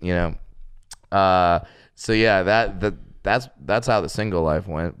seat, So yeah, that's how the single life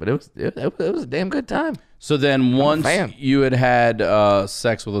went. But it was a damn good time. So then once you had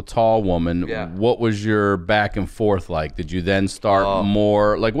sex with a tall woman, what was your back and forth like? Did you then start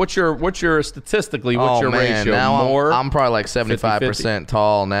more like what's your statistically ratio? Now more? I'm probably like 75%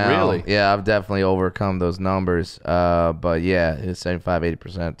 tall now. Really? Yeah, I've definitely overcome those numbers. But yeah, it's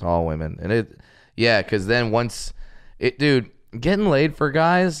 75-80% tall women. And because then dude, getting laid for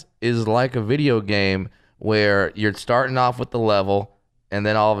guys is like a video game where you're starting off with the level, and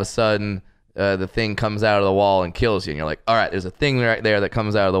then all of a sudden the thing comes out of the wall and kills you, and you're like, all right, there's a thing right there that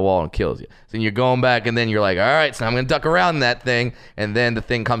comes out of the wall and kills you. So then you're going back, and then you're like, all right, so I'm gonna duck around that thing, and then the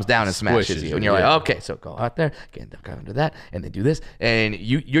thing comes down and smashes you, and you're like, okay, so go out there, get duck under that, and then do this, and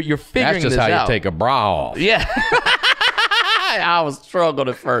you're figuring this out. That's just how you take a bra off. Yeah. I was struggling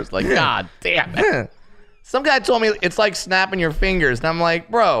at first, like, God damn it. Some guy told me it's like snapping your fingers, and I'm like,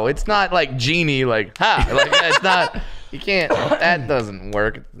 bro, it's not like genie, like, it's not. You can't. That doesn't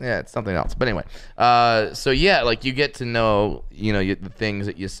work. Yeah, it's something else. But anyway, so yeah, like you get to know, the things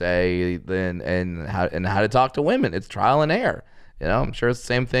that you say, then and how to talk to women. It's trial and error. I'm sure it's the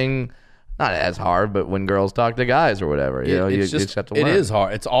same thing. not as hard, but when girls talk to guys or whatever, you know, you just have to learn. It is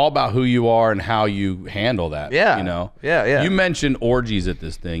hard. It's all about who you are and how you handle that. Yeah. You know? Yeah. You mentioned orgies at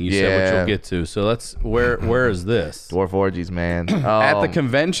this thing. You said what you'll get to. So where is this? Dwarf orgies, man. At the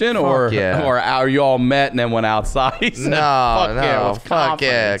convention or are you all met and then went outside? Fuck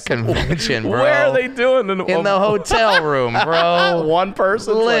yeah, convention, bro. Where are they doing in the hotel room, bro? One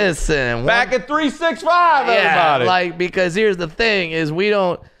person. Listen, back at 365, everybody. Like, because here's the thing: is we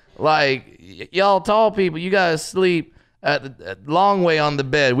don't like y'all tall people. You guys sleep at the long way on the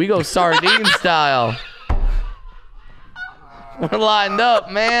bed. We go sardine style. We're lined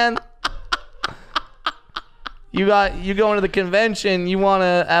up, man. You go into the convention, you want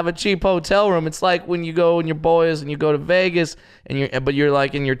to have a cheap hotel room. It's like when you go and your boys and you go to Vegas but you're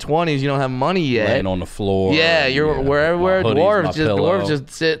like in your 20s, you don't have money yet. Laying on the floor. Yeah, wherever dwarves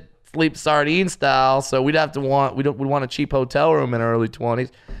just sleep sardine style. So we'd want a cheap hotel room in our early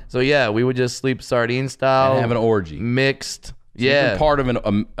 20s. So yeah, we would just sleep sardine style. And have an orgy. Mixed. So yeah. Part of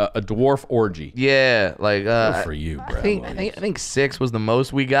a dwarf orgy. Yeah, like good for you, bro. I think 6 was the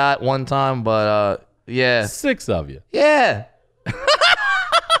most we got one time, but yeah. 6 of you. Yeah.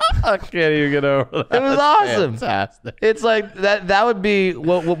 I can't even get over that. It was awesome. Fantastic. It's like that would be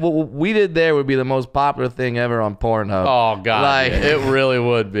what we did there would be the most popular thing ever on Pornhub. Oh god, like, it really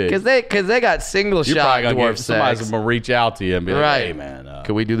would be. Cause they got single shot dwarf sex. Somebody's gonna reach out to you and be like, "Hey man,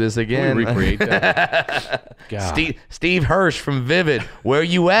 can we do this again? Can we recreate that?" God. Steve Hirsch from Vivid, where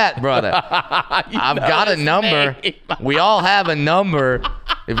you at, brother? I've got a number. We all have a number.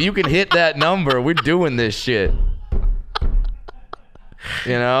 If you can hit that number, we're doing this shit.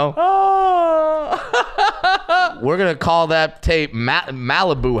 You know? We're going to call that tape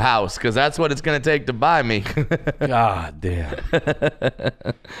Malibu House because that's what it's going to take to buy me. God damn.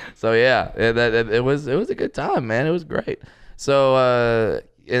 So, yeah, it was a good time, man. It was great. So,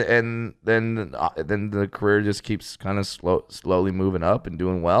 and then the career just keeps kind of slowly moving up and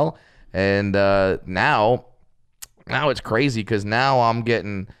doing well. And now it's crazy because now I'm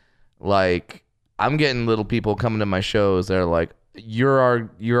getting little people coming to my shows that are like, you're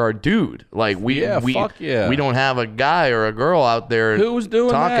our dude. Like we don't have a guy or a girl out there who's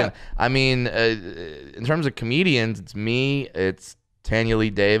doing talking. that. I mean, in terms of comedians, it's me, it's Tanya Lee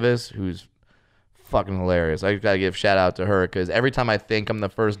Davis, who's fucking hilarious. I gotta give shout out to her because every time I think I'm the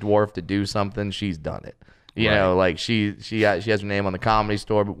first dwarf to do something, she's done it. You know, like she has her name on the Comedy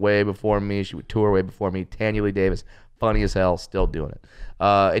Store way before me. She would tour way before me. Tanya Lee Davis, funny as hell, still doing it.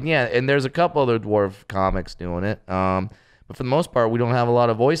 And there's a couple other dwarf comics doing it. But for the most part, we don't have a lot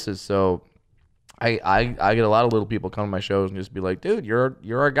of voices. So I get a lot of little people come to my shows and just be like, dude, you're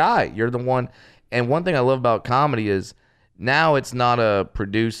our guy. You're the one. And one thing I love about comedy is now it's not a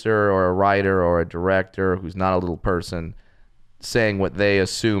producer or a writer or a director who's not a little person saying what they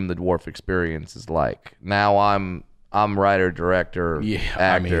assume the dwarf experience is like. Now I'm writer, director,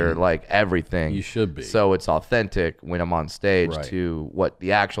 actor, like everything. You should be. So it's authentic when I'm on stage to what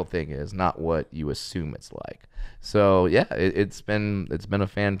the actual thing is, not what you assume it's like. So yeah, it's been a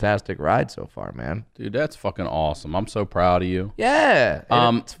fantastic ride so far, man. Dude, that's fucking awesome. I'm so proud of you. Yeah,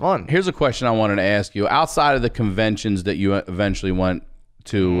 it's fun. Here's a question I wanted to ask you. Outside of the conventions that you eventually went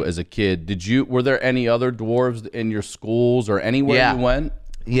to as a kid, were there any other dwarves in your schools or anywhere you went?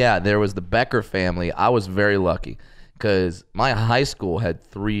 Yeah, there was the Becker family. I was very lucky because my high school had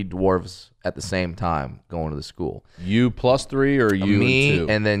 3 dwarves at the same time going to the school. You plus 3 or you Me and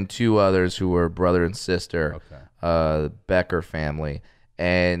 2? And then 2 others who were brother and sister. Okay. The Becker family,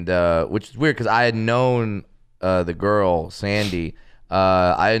 and which is weird because I had known the girl Sandy.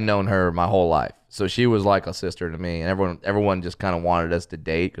 I had known her my whole life, so she was like a sister to me. And everyone just kind of wanted us to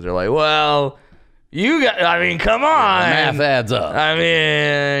date because they're like, well, come on, math adds up. I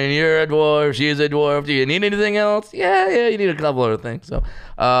mean, you're a dwarf, she's a dwarf. Do you need anything else? Yeah, you need a couple other things. So,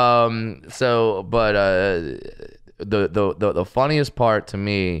 the funniest part to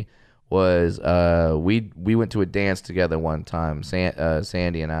me was we went to a dance together one time,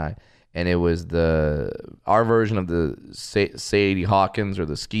 Sandy and I, and it was our version of the Sadie Hawkins or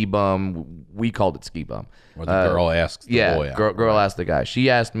the ski bum. We called it ski bum. Or the girl asks the boy out. Girl asked the guy. She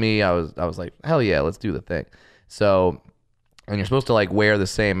asked me. I was like, hell yeah, let's do the thing. So, and you're supposed to like wear the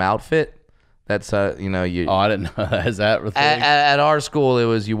same outfit. That's you. Oh, I didn't know. Is that the thing? At our school, it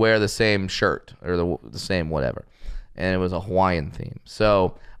was you wear the same shirt or the same whatever, and it was a Hawaiian theme.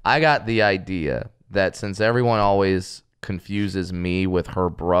 So I got the idea that since everyone always confuses me with her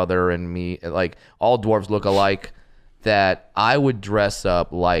brother and me, like all dwarves look alike, that I would dress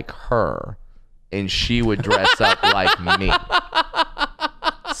up like her and she would dress up like me.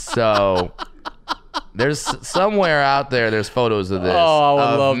 So There's somewhere out there. There's photos of this. Oh,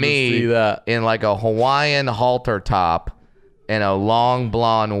 I would love me to see that. in like a Hawaiian halter top and a long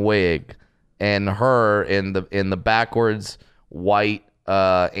blonde wig, and her in the backwards white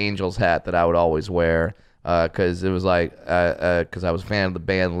Angels hat that I would always wear. Because it was like, because I was a fan of the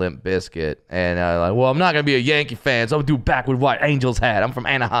band Limp Bizkit, and like, well, I'm not gonna be a Yankee fan, so I'm gonna do backward white Angels hat. I'm from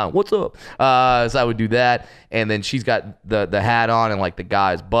Anaheim. What's up? So I would do that, and then she's got the hat on and like the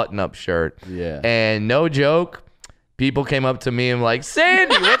guy's button-up shirt. Yeah. And no joke, people came up to me and like,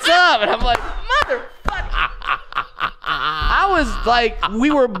 Sandy, what's up? And I'm like, motherfucker. I was like,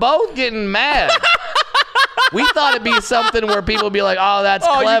 we were both getting mad. We thought it'd be something where people would be like, "Oh, that's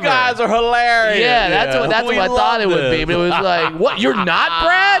clever." You guys are hilarious. Yeah, that's what I thought it would be. But it was like, "What? You're not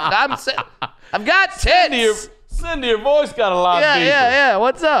Brad? I've got tits." Cindy, your voice got a lot deeper. Yeah.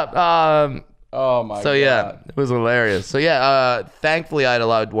 What's up? Oh my god. So yeah, it was hilarious. So yeah, thankfully I had a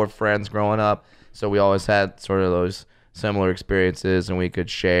lot of dwarf friends growing up, so we always had sort of those similar experiences, and we could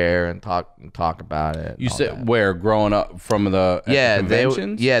share and talk about it. You said where growing up from the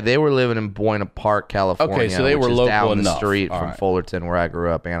conventions? They were living in Buena Park, California. Okay, so they were which is local down enough. the street All from right. Fullerton, where I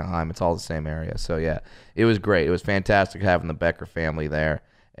grew up, Anaheim. It's all the same area. So yeah, it was great. It was fantastic having the Becker family there,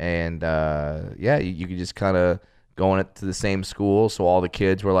 and you could just kind of go to the same school. So all the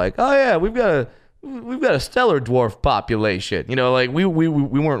kids were like, "Oh yeah, we've got a stellar dwarf population." You know, like we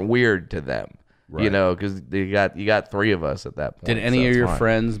weren't weird to them. Right. You know, because you got three of us at that point. Did any of your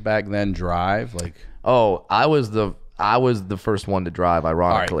friends back then drive? Like, oh, I was the first one to drive.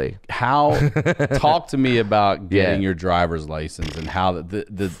 Ironically, how? Talk to me about getting your driver's license and how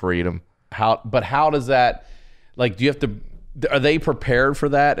the freedom. How does that? Like, do you have to? Are they prepared for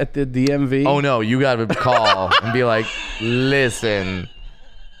that at the DMV? Oh no, you got to call and be like, listen,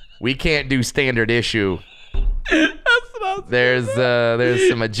 we can't do standard issue. There's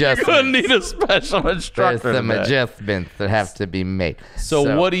some adjustments. You're gonna need a special instructor. There's some adjustments that have to be made.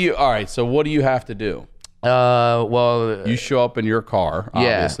 So what do you? All right. So what do you have to do? Well, you show up in your car.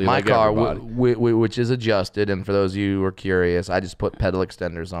 Obviously, my like car, everybody. which is adjusted. And for those of you who are curious, I just put pedal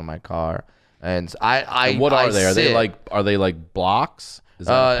extenders on my car, and And what are they? Are they like blocks? Is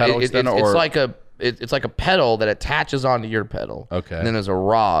that a pedal extender, it's like a pedal that attaches onto your pedal. Okay. And then there's a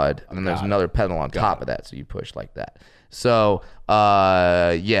rod, and then there's another pedal on top of that, so you push like that. So,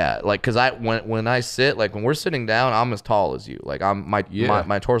 like, cause when I sit, like when we're sitting down, I'm as tall as you. Like my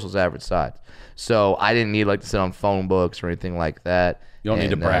torso's average size. So I didn't need like to sit on phone books or anything like that. You don't need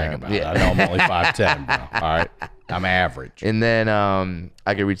to brag about it. I know I'm only 5'10", bro. All right. I'm average. And then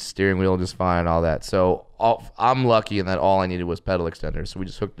I could reach the steering wheel just fine and all that. So I'm lucky in that all I needed was pedal extenders. So we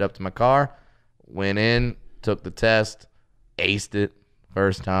just hooked it up to my car, went in, took the test, aced it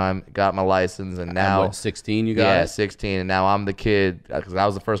first time, got my license, and now 16 you got? Yeah, it? 16, and now I'm the kid because I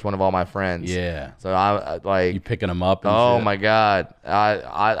was the first one of all my friends. Yeah. So I like you picking them up. And oh shit? my god,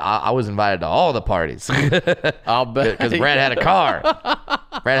 I was invited to all the parties. I'll bet because Brad had a car.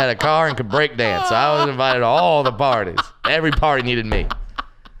 Brad had a car and could break dance, so I was invited to all the parties. Every party needed me.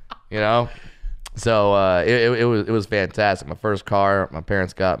 You know. So it was fantastic. My first car, my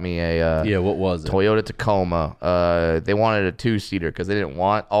parents got me a what was it? Toyota Tacoma. They wanted a 2-seater because they didn't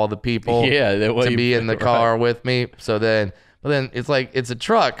want all the people to be in the car with me. So then it's like it's a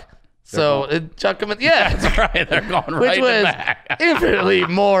truck. So it chuck them in, That's right. They're going right which in the was back. infinitely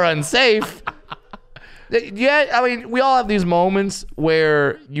more unsafe. Yeah, I mean, we all have these moments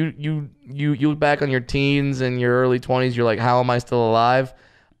where you look back on your teens and your early 20s. You're like, how am I still alive?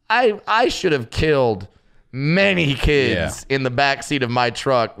 I should have killed many kids in the back seat of my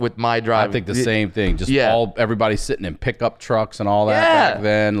truck with my drive. I think the same thing. Just everybody sitting in pickup trucks and all that back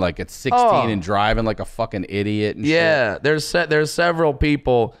then. Like at 16 and driving like a fucking idiot. And shit. There's several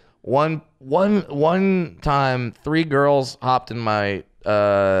people. One time, 3 girls hopped in the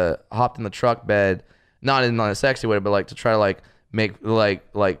truck bed, not in a sexy way, but like to try to like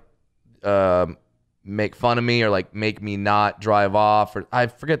make fun of me or like make me not drive off, or I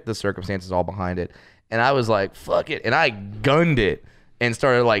forget the circumstances all behind it. And I was like, fuck it. And I gunned it and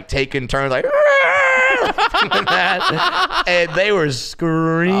started like taking turns like and they were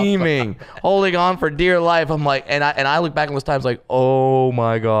screaming, holding on for dear life. I'm like, and I look back on those times like, oh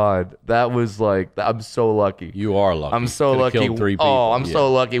my God, that was like, I'm so lucky. You are lucky. I'm so lucky. Killed 3 people. Oh, I'm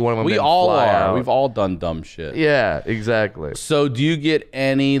so lucky one of them. We didn't all fly are. out. We've all done dumb shit. Yeah, exactly. So do you get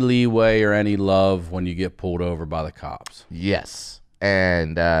any leeway or any love when you get pulled over by the cops? Yes.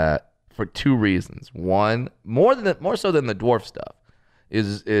 And for 2 reasons. One, more so than the dwarf stuff,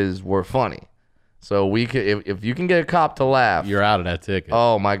 is we're funny. So we could, if you can get a cop to laugh, You're out of that ticket.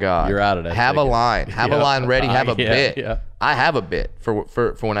 oh my God, You're out of that Have a ticket. line, have a line ready, have a bit. Yeah. I have a bit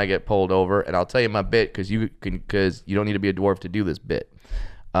for when I get pulled over, and I'll tell you my bit because you don't need to be a dwarf to do this bit.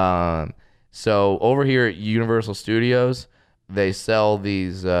 So over here at Universal Studios, they sell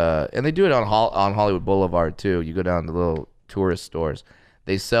these, and they do it on Hollywood Boulevard too. You go down to little tourist stores.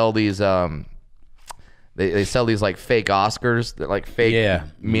 They sell these. They sell these like fake Oscars, like fake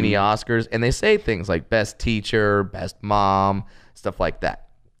mini Oscars, and they say things like best teacher, best mom, stuff like that.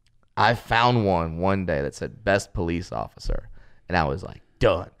 I found one day that said best police officer, and I was like,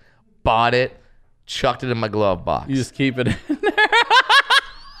 done. Bought it, chucked it in my glove box. You just keep it in there.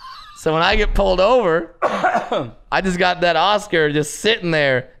 So when I get pulled over, I just got that Oscar just sitting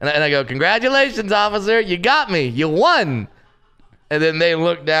there, and I go, congratulations, officer, you got me, you won. And then they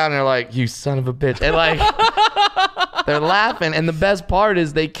look down and they're like, you son of a bitch. And like, they're laughing. And the best part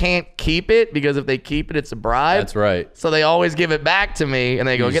is they can't keep it because if they keep it, it's a bribe. That's right. So they always give it back to me and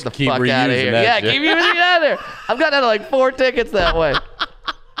they go, get the keep fuck out of reusing here. that Yeah, shit. keep using it out of there. I've gotten out of like 4 tickets that way.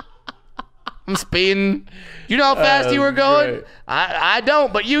 I'm speeding. You know how fast you were going? Great. I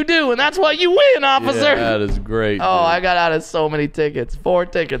don't, but you do. And that's why you win, officer. Yeah, that is great. Oh, dude. I got out of so many tickets. 4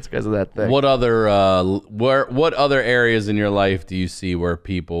 tickets because of that thing. What other what other areas in your life do you see where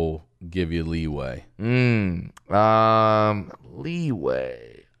people give you leeway?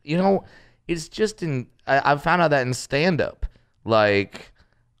 Leeway. You know, it's just I've found out that in stand-up. Like,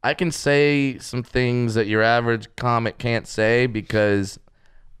 I can say some things that your average comic can't say because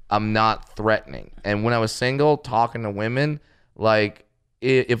I'm not threatening. And when I was single, talking to women, like,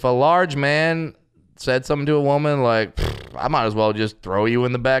 if a large man said something to a woman, like, I might as well just throw you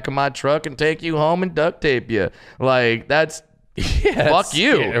in the back of my truck and take you home and duct tape you. Like, that's fuck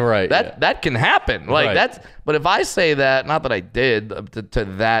you. Yeah, right. That can happen. Like, Right. but if I say that, not that I did to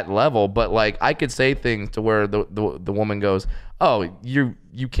that level, but like I could say things to where the woman goes, oh, you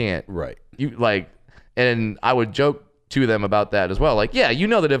can't. Right. You like, and I would joke to them about that as well. Like, yeah, you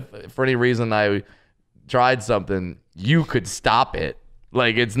know that if for any reason I tried something, you could stop it.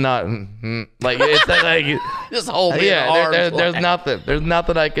 Like, it's not like it's like Just hold me. there's nothing. There's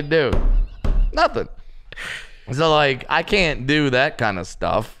nothing I could do. Nothing. So like I can't do that kind of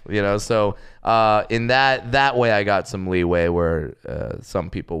stuff, you know. So in that way, I got some leeway where some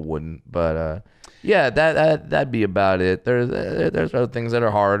people wouldn't. But yeah, that'd be about it. There's other things that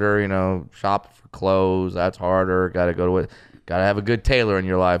are harder, you know. Shop for clothes, that's harder. Gotta have a good tailor in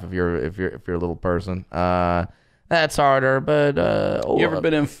your life if you're a little person. That's harder. But you ever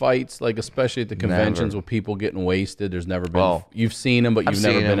been in fights, like especially at the conventions with people getting wasted? There's never been. Well, you've seen them, but you've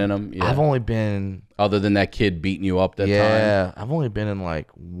never been in them. Yeah. I've only been. Other than that kid beating you up that time. Yeah, I've only been in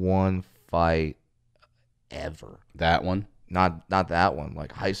like one fight ever. That one. Not that one.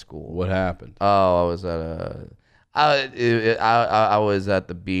 Like high school. What happened? Oh, I was at I was at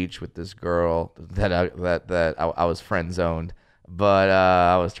the beach with this girl that I was friend zoned, but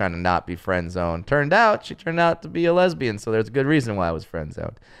I was trying to not be friend zoned. She turned out to be a lesbian, so there's a good reason why I was friend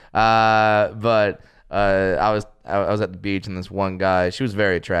zoned. But I was at the beach and this one guy, she was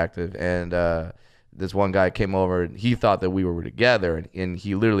very attractive, and this one guy came over and he thought that we were together, and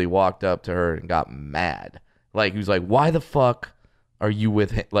he literally walked up to her and got mad. Like, he was like, "Why the fuck are you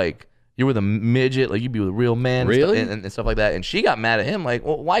with him? Like, you're with a midget, like, you be with a real man." Really? And stuff like that. And she got mad at him, like,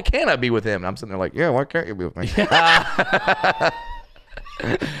 "Well, why can't I be with him?" And I'm sitting there like, "Yeah, why can't you be with me?"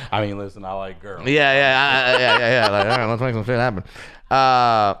 I mean, listen, I like girls. Yeah. Like, all right, let's make some shit happen.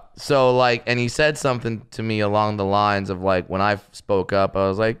 So like, and he said something to me along the lines of like, when I spoke up, I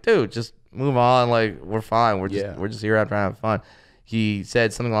was like, "Dude, just move on. Like, we're fine. We're just here out trying to have fun." He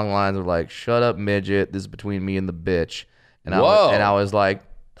said something along the lines of like, "Shut up, midget. This is between me and the bitch." And I was like,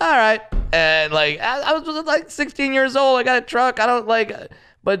 "All right." And like, I was like 16 years old. I got a truck. I don't like,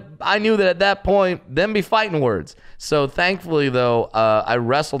 but I knew that at that point, them be fighting words. So thankfully though, I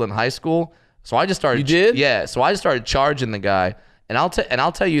wrestled in high school. So I just started. You did? Yeah. So I just started charging the guy. And I'll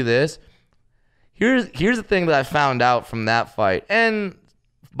tell you this. Here's the thing that I found out from that fight, and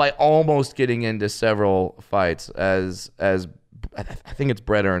by almost getting into several fights, as I think it's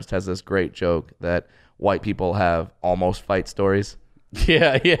Brett Ernst has this great joke that white people have almost fight stories.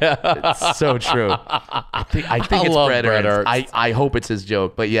 Yeah. It's so true. I think it's Brett Ernst. I hope it's his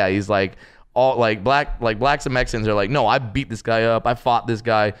joke, but yeah, he's like, all like blacks and Mexicans are like, "No, I beat this guy up. I fought this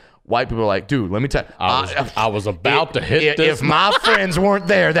guy." White people are like, "Dude, let me tell you, I was about to hit this. If my friends weren't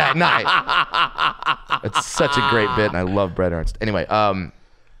there that night." It's such a great bit, and I love Brett Ernst. Anyway,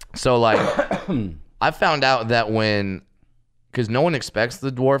 so like, I found out that when because no one expects the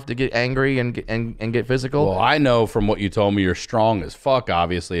dwarf to get angry and get physical. Well, I know from what you told me, you're strong as fuck,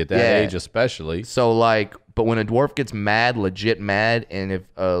 obviously, at that age especially. So, like, but when a dwarf gets mad, legit mad, and if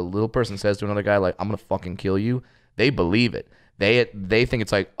a little person says to another guy, like, I'm going to fucking kill you, they believe it. They think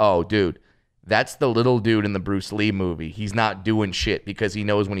it's like, oh, dude, that's the little dude in the Bruce Lee movie. He's not doing shit because he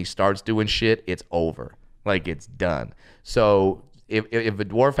knows when he starts doing shit, it's over. Like, it's done. So if a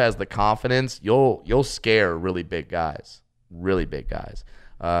dwarf has the confidence, you'll scare really big guys. Really big guys.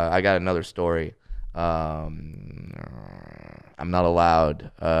 I got another story. I'm not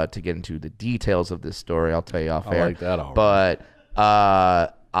allowed to get into the details of this story. I'll tell you off air. I like that already.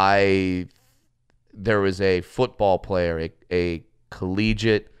 But there was a football player, a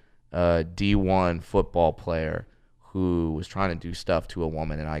collegiate D1 football player who was trying to do stuff to a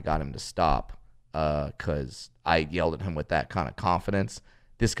woman, and I got him to stop because I yelled at him with that kind of confidence.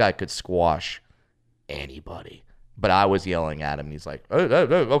 This guy could squash anybody. But I was yelling at him. And he's like, oh,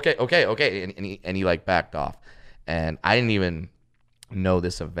 okay. And he like backed off. And I didn't even know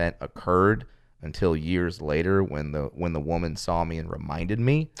this event occurred until years later when the woman saw me and reminded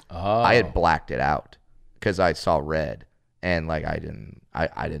me. Oh. I had blacked it out because I saw red. And like I didn't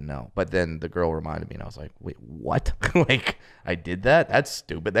know. But then the girl reminded me and I was like, wait, what? Like, I did that? That's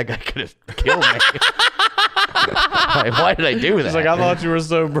stupid. That guy could have killed me. Like, why did I do that? It's like, I thought you were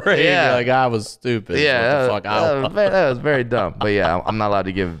so brave. Yeah. You're like, I was stupid. Yeah, what the fuck? that was very dumb. But yeah, I'm not allowed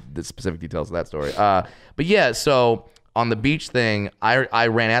to give the specific details of that story. But yeah, so on the beach thing, I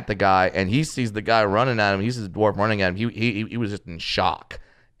ran at the guy, and he sees the guy running at him. He sees the dwarf running at him. He was just in shock.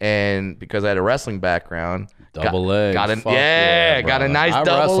 And because I had a wrestling background, double leg. got a nice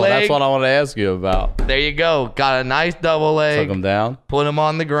double wrestle. leg. That's what I want to ask you about. There you go. Got a nice double leg. Took him down. Put him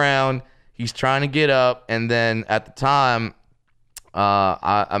on the ground. He's trying to get up, and then at the time,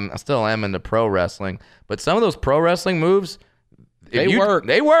 I still am into pro wrestling, but some of those pro wrestling moves, They work.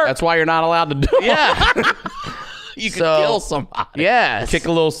 That's why you're not allowed to do it. Yeah. You can kill somebody. Yeah. Kick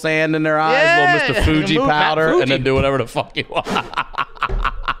a little sand in their eyes, Yeah. little Mr. Fuji Move, Matt powder, Fuji. and then do whatever the fuck you want.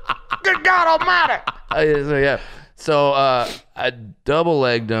 Good God Almighty. So yeah. So I double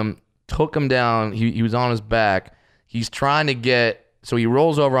legged him, took him down. He was on his back. He's trying to get. So he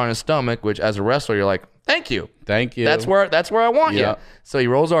rolls over on his stomach, which as a wrestler, you're like, thank you. Thank you. That's where I want Yeah. you. So he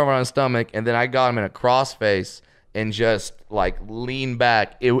rolls over on his stomach, and then I got him in a crossface and just like lean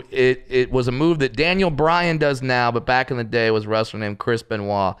back. It was a move that Daniel Bryan does now, but back in the day was a wrestler named Chris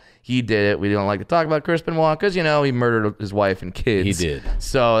Benoit. He did it. We don't like to talk about Chris Benoit because, you know, he murdered his wife and kids. He did.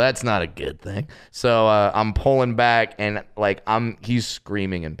 So that's not a good thing. So I'm pulling back, and like he's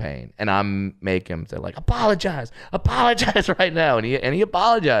screaming in pain, and I'm making him say like, apologize right now, and he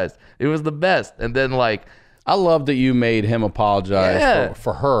apologized. It was the best. And then like, I love that you made him apologize Yeah.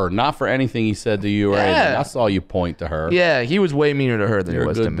 for her, not for anything he said to you or Yeah. anything. I saw you point to her. yeah, he was way meaner to her than You're he a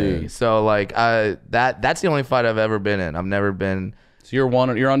was to good me. dude. So like, that's the only fight I've ever been in. I've never been. So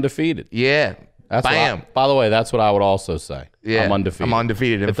you're undefeated. Yeah. That's Bam. by the way, that's what I would also say. Yeah. I'm undefeated. I'm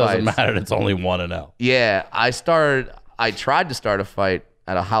undefeated in It doesn't fights. matter. It's only 1-0. Yeah, I tried to start a fight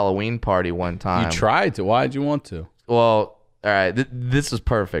at a Halloween party one time. You tried to. Why did you want to? Well, all right, this is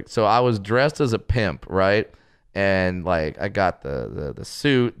perfect. So I was dressed as a pimp, right? And like I got the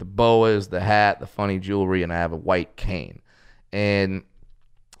suit, the boas, the hat, the funny jewelry, and I have a white cane. And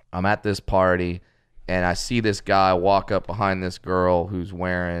I'm at this party, and I see this guy walk up behind this girl who's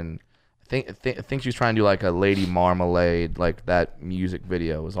wearing, I think she's trying to do like a Lady Marmalade, like that music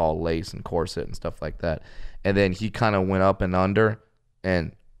video was all lace and corset and stuff like that. And then he kind of went up and under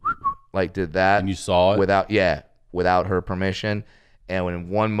and like did that. And you saw it? Without her permission. And in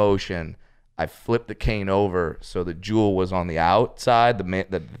one motion, I flipped the cane over so the jewel was on the outside,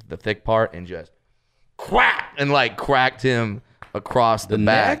 the thick part, and just crack and like cracked him across the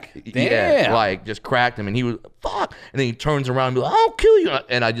back. neck? Yeah, Damn. like just cracked him, and he was fuck. And then he turns around and be like, "I'll kill you!"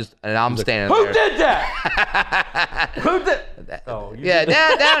 And I'm standing there. Who did that? Who did? Oh, Yeah,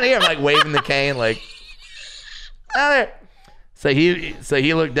 down here, I'm like waving the cane, like down there. So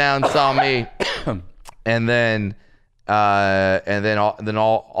he looked down, saw me, and then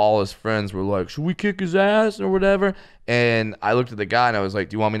all his friends were like, "Should we kick his ass or whatever?" And I looked at the guy and I was like,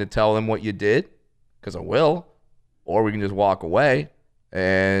 "Do you want me to tell him what you did? Because I will, or we can just walk away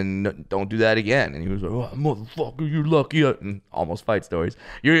and don't do that again." And he was like, "Oh, motherfucker, you're lucky." And almost fight stories.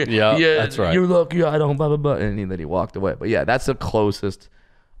 Yeah, that's right. You're lucky I don't blah blah blah. And then he walked away. But yeah, that's the closest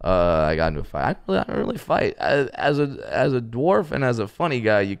I got into a fight. I don't really fight. As a dwarf and as a funny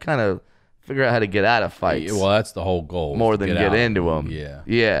guy, you kind of figure out how to get out of fights. Well, that's the whole goal. More is to than get out. into them.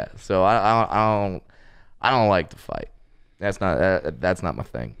 Yeah. So I don't like to fight. That's not my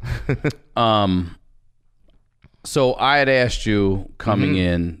thing. So I had asked you coming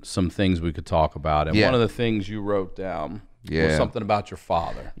in some things we could talk about, and one of the things you wrote down was something about your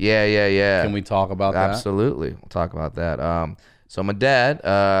father. Yeah. Can we talk about that? Absolutely. We'll talk about that. So my dad.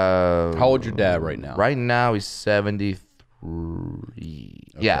 How old your dad right now? Right now he's 73.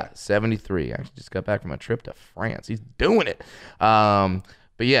 Okay. Yeah, 73. I actually just got back from a trip to France. He's doing it. But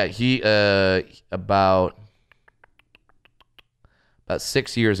yeah, he about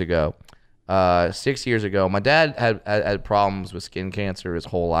 6 years ago. 6 years ago, my dad had problems with skin cancer his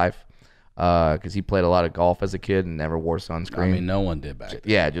whole life because he played a lot of golf as a kid and never wore sunscreen. I mean, no one did back then.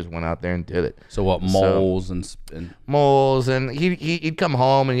 Yeah, just went out there and did it. So what, moles and moles, and he'd come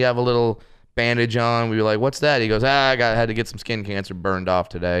home and he'd have a little bandage on. We'd be like, "What's that?" He goes, I had to get some skin cancer burned off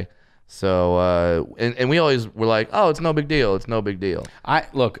today." So and we always were like, "Oh, it's no big deal. It's no big deal."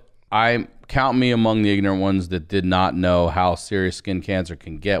 I count me among the ignorant ones that did not know how serious skin cancer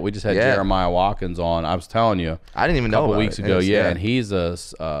can get. We just had Jeremiah Watkins on. I was telling you, I didn't even know a couple about weeks it. ago. Yeah, and he's a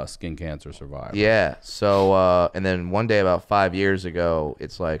skin cancer survivor. Yeah. So and then one day about 5 years ago,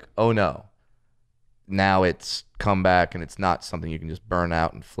 it's like, oh no, now it's come back and it's not something you can just burn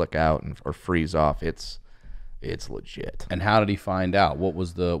out and flick out or freeze off. It's legit. And how did he find out? What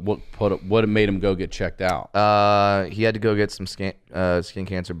was what made him go get checked out? He had to go get some skin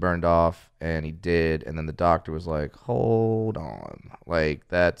cancer burned off, and he did. And then the doctor was like, "Hold on, like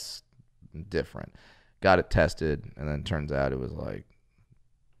that's different." Got it tested, and then turns out it was like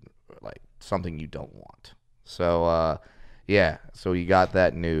something you don't want. So yeah, so he got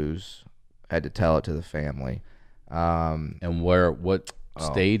that news, had to tell it to the family. And what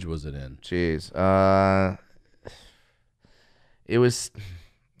stage was it in? Jeez. It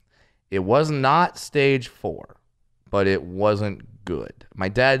was not stage 4, but it wasn't good. My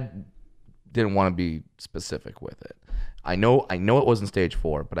dad didn't want to be specific with it. I know it wasn't stage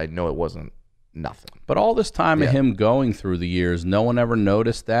 4, but I know it wasn't nothing. But all this time of him going through the years, no one ever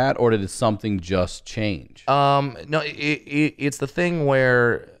noticed that, or did something just change? No, it's the thing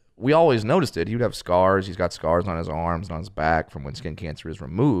where we always noticed it. He would have scars. He's got scars on his arms and on his back from when skin cancer is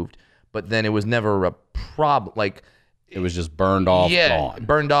removed. But then it was never a problem. Like, it was just burned off, gone.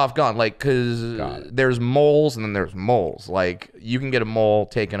 Burned off, gone. Like, because there's moles and then there's moles. Like, you can get a mole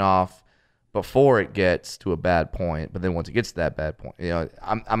taken off before it gets to a bad point, but then once it gets to that bad point,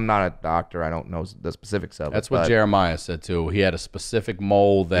 I'm not a doctor. I don't know the specifics of it. That's what Jeremiah said too. He had a specific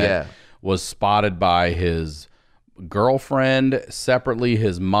mole that was spotted by his girlfriend, separately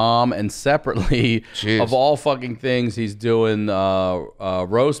his mom, and separately of all fucking things, he's doing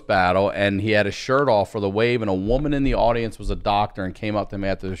roast battle, and he had a shirt off for the wave, and a woman in the audience was a doctor and came up to him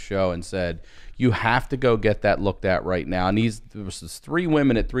after the show and said, "You have to go get that looked at right now." And there was 3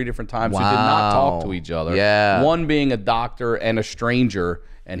 women at 3 different times who did not talk to each other. One being a doctor and a stranger,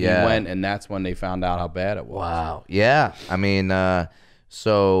 and he went, and that's when they found out how bad it was. Wow. Yeah. I mean,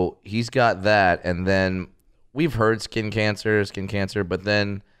 so he's got that, and then we've heard skin cancer, but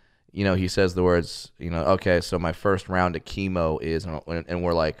then, he says the words, okay, so my first round of chemo is, and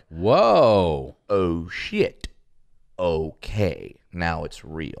we're like, whoa, oh shit, okay, now it's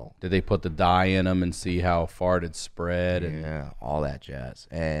real. Did they put the dye in them and see how far it had spread? Yeah, all that jazz.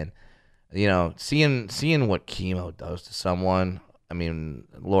 And, seeing what chemo does to someone, I mean,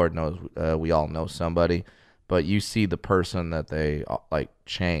 Lord knows we all know somebody. But you see the person that they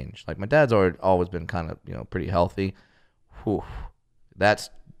change. Like my dad's always been kind of pretty healthy. Whew.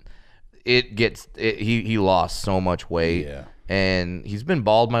 He lost so much weight, and he's been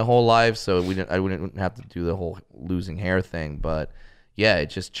bald my whole life. So I wouldn't have to do the whole losing hair thing. But yeah, it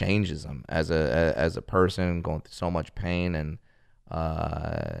just changes him as a person, going through so much pain and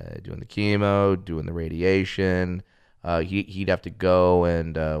doing the chemo, doing the radiation. He'd have to go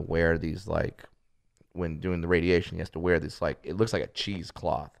and wear these when doing the radiation, he has to wear this it looks like a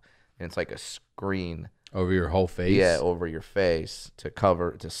cheesecloth, and it's like a screen over your whole face. Yeah, over your face to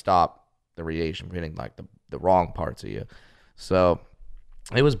stop the radiation from hitting the wrong parts of you. So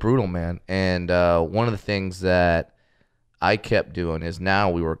it was brutal, man. And one of the things that I kept doing is now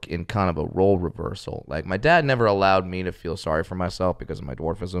we were in kind of a role reversal. Like my dad never allowed me to feel sorry for myself because of my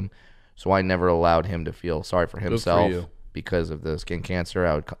dwarfism, so I never allowed him to feel sorry for himself. Good for you. Because of the skin cancer,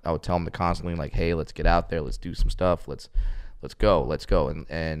 I would tell him to constantly hey, let's get out there, let's do some stuff, let's go,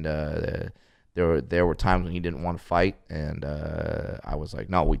 and there were times when he didn't want to fight, and I was like,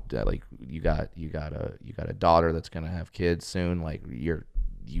 no, you got a daughter that's gonna have kids soon,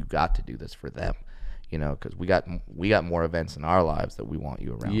 you got to do this for them, because we got more events in our lives that we want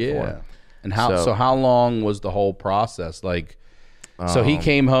you around for. And how long was the whole process? So he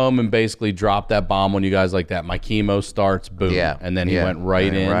came home and basically dropped that bomb on you guys like that. My chemo starts, boom. Yeah. And then he went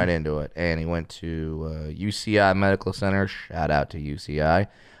right into it. And he went to UCI Medical Center. Shout out to UCI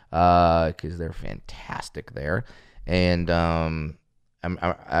because they're fantastic there. And I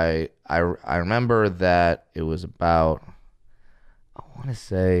remember that it was about, I want to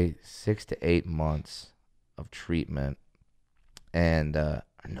say 6 to 8 months of treatment. And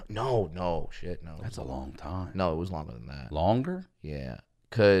no. That's a long time. No, it was longer than that. Longer? Yeah,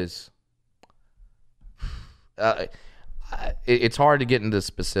 because it's hard to get into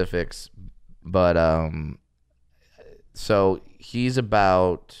specifics, but so he's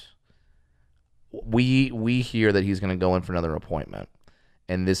about. We hear that he's going to go in for another appointment,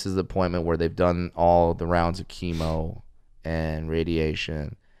 and this is the appointment where they've done all the rounds of chemo and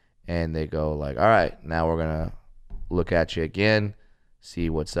radiation, and they go like, "All right, now we're gonna look at you again, see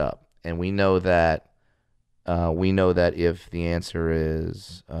what's up." And we know that if the answer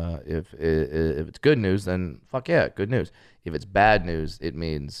is if it's good news, then fuck yeah, good news. If it's bad news, it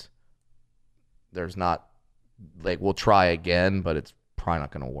means there's not, like, we'll try again, but it's probably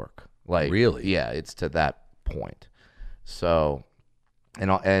not going to work. Like, really? Yeah, it's to that point. So,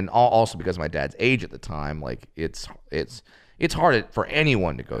 and also because of my dad's age at the time, like it's hard for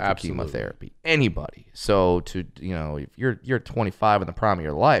anyone to go through chemotherapy. Anybody. So if you're 25 in the prime of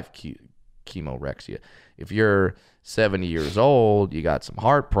your life, chemo wrecks you. If you're 70 years old, you got some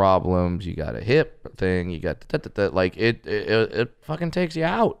heart problems, you got a hip thing, you got like it fucking takes you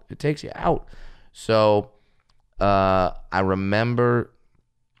out. It takes you out. So I remember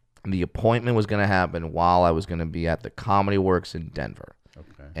the appointment was going to happen while I was going to be at the Comedy Works in Denver.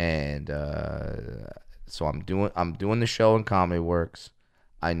 Okay. And so I'm doing the show in Comedy Works.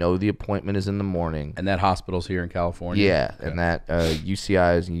 I know the appointment is in the morning. And that hospital's here in California? Yeah, okay. And that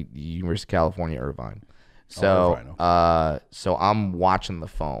UCI is University of California, Irvine. So so I'm watching the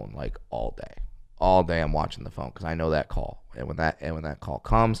phone like all day. All day I'm watching the phone because I know that call. And when that call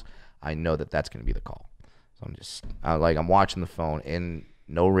comes, I know that that's going to be the call. So I'm just I'm watching the phone and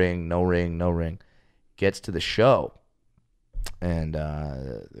no ring. Gets to the show. And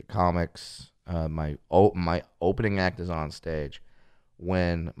the comics, my opening act is on stage.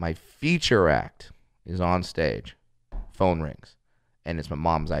 When my feature act is on stage, phone rings, and it's my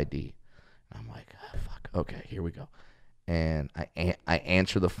mom's ID. And I'm like, oh, fuck, okay, here we go. And I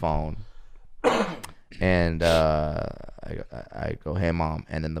answer the phone, and I go, hey, Mom.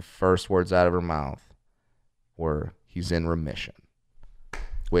 And then the first words out of her mouth were, he's in remission,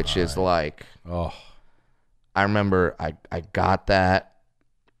 which is like, oh. I remember I got that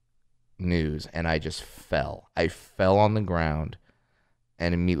news, and I just fell. I fell on the ground.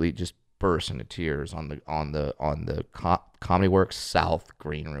 And immediately just burst into tears on the Comedy Works South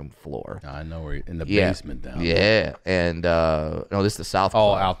green room floor. I know where in the basement down. Yeah, and no, this is the South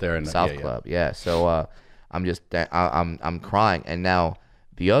Club. Oh, out there in the South Club. Yeah. So I'm crying, and now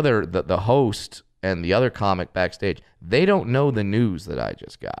the host and the other comic backstage, they don't know the news that I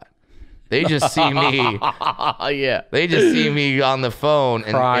just got. They just see me. Yeah. They just see me on the phone,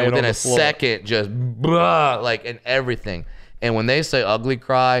 and within a second, just like, and everything. And when they say ugly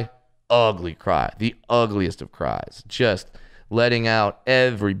cry, the ugliest of cries, just letting out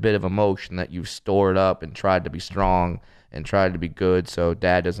every bit of emotion that you've stored up and tried to be strong and tried to be good so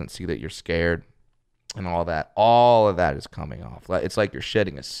Dad doesn't see that you're scared and all that. All of that is coming off. It's like you're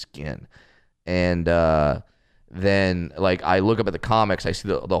shedding a skin. And then, like, I look up at the comics, I see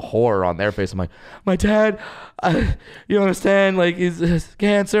the horror on their face. I'm like, my dad, you understand, like, he's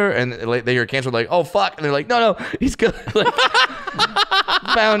cancer. And like, they hear cancer, like, oh, fuck. And they're like, no, he's good. Like,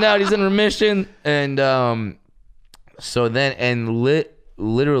 found out he's in remission. And so then, and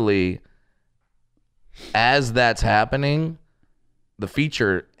literally, as that's happening, the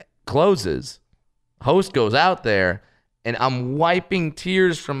feature closes. Host goes out there. And I'm wiping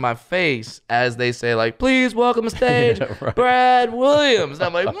tears from my face as they say, like, please welcome to stage, right. Brad Williams. And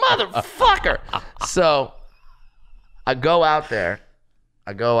I'm like, motherfucker. So I go out there,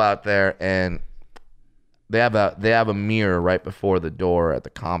 and they have a mirror right before the door at the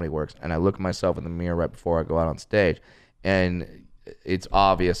Comedy Works. And I look at myself in the mirror right before I go out on stage. And it's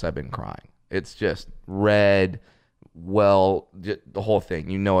obvious I've been crying. It's just red, the whole thing.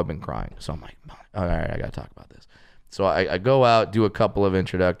 You know I've been crying. So I'm like, all right, I got to talk about this. So I go out, do a couple of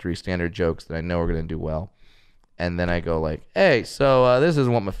introductory standard jokes that I know are going to do well. And then I go like, hey, so this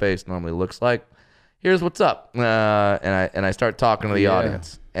isn't what my face normally looks like. Here's what's up. And I start talking to the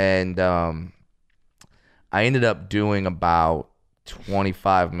audience. And I ended up doing about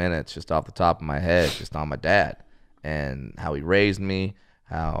 25 minutes just off the top of my head, just on my dad and how he raised me,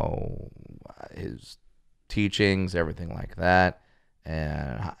 how his teachings, everything like that.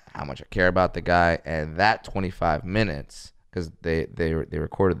 and how much I care about the guy. And that 25 minutes, because they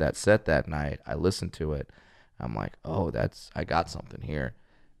recorded that set that night, I listened to it. I'm like, oh, I got something here.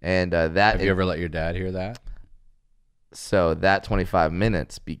 And have you ever let your dad hear that? So that 25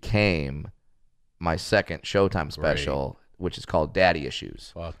 minutes became my second Showtime special, which is called Daddy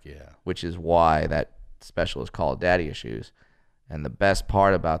Issues. Fuck yeah. Which is why that special is called Daddy Issues. And the best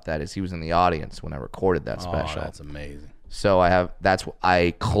part about that is he was in the audience when I recorded that special. Oh, that's amazing. So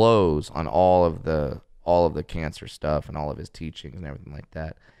I close on all of the cancer stuff and all of his teachings and everything like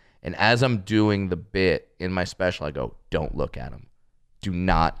that. And as I'm doing the bit in my special, I go, don't look at him. Do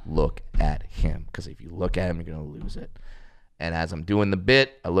not look at him, because if you look at him, you're going to lose it. And as I'm doing the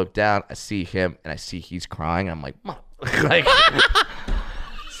bit, I look down, I see him, and I see he's crying. I'm like, like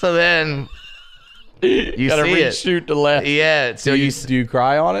so then you gotta see it. Shoot the left. Yeah. So do you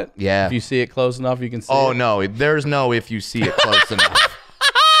cry on it? Yeah. If you see it close enough, you can see it. Oh, no. There's no if you see it close enough.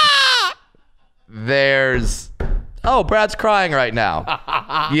 There's... Oh, Brad's crying right now.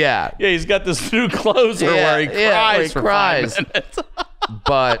 Yeah. Yeah, he's got this new closer where he cries for 5 minutes.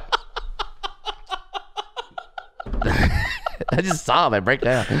 But I just saw him. I break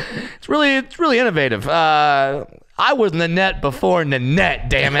down. It's really innovative. I was Nanette before Nanette,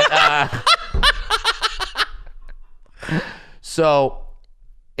 damn it. So,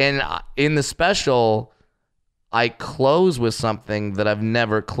 in the special, I close with something that I've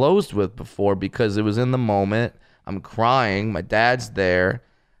never closed with before because it was in the moment. I'm crying. My dad's there.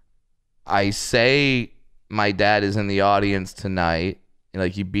 I say my dad is in the audience tonight.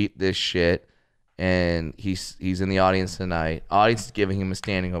 Like, he beat this shit, and he's in the audience tonight. Audience is giving him a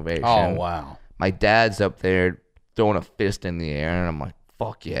standing ovation. Oh, wow. My dad's up there throwing a fist in the air, and I'm like,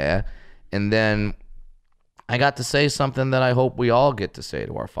 fuck yeah. And then I got to say something that I hope we all get to say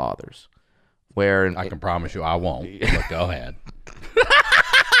to our fathers. Where I can promise you I won't, but go ahead.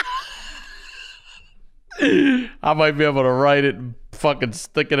 I might be able to write it and fucking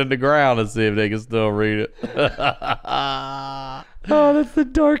stick it in the ground and see if they can still read it. Oh, that's the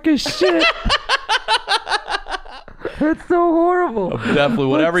darkest shit. That's so horrible. I'm definitely,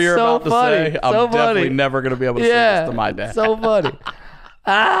 whatever you're about to say, I'm definitely never going to be able to say this to my dad. So funny.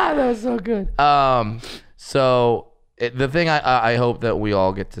 That was so good. The thing I hope that we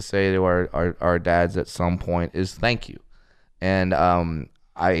all get to say to our dads at some point is thank you. And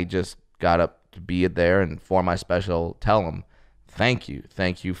I just got up to be there, and for my special, tell them thank you.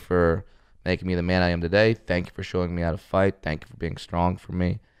 Thank you for making me the man I am today. Thank you for showing me how to fight. Thank you for being strong for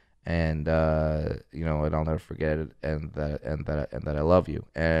me. And and I'll never forget it. And that I love you.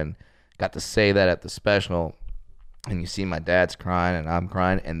 And got to say that at the special. And you see my dad's crying, and I'm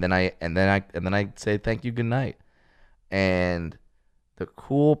crying, and then I say thank you, good night. And the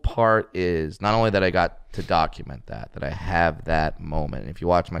cool part is not only that I got to document that I have that moment. And if you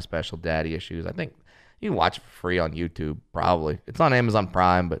watch my special Daddy Issues, I think you can watch it for free on YouTube, probably. It's on Amazon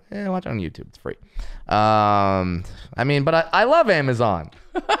Prime, but watch it on YouTube. It's free. But I love Amazon.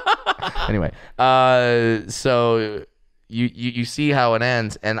 Anyway, so you see how it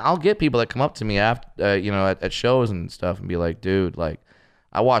ends, and I'll get people that come up to me after, at shows and stuff, and be like, dude, like,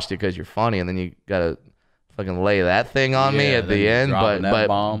 I watched it because you're funny, and then you gotta fucking lay that thing on me at the end.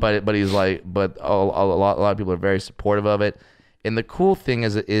 But he's like, but a lot of people are very supportive of it. And the cool thing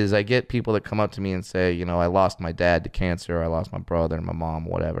is I get people that come up to me and say, I lost my dad to cancer, or I lost my brother and my mom,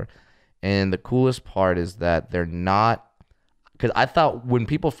 whatever. And the coolest part is that they're not, because I thought when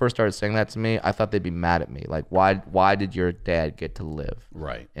people first started saying that to me, I thought they'd be mad at me. Like, why did your dad get to live?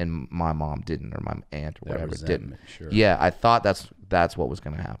 Right. And my mom didn't, or my aunt or whatever didn't. Sure. Yeah, I thought that's what was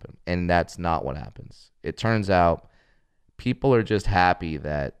going to happen. And that's not what happens. It turns out people are just happy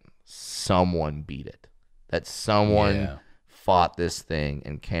that someone beat it, that someone fought this thing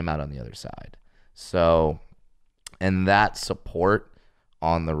and came out on the other side. So, and that support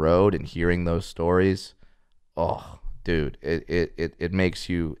on the road and hearing those stories, oh, dude, it makes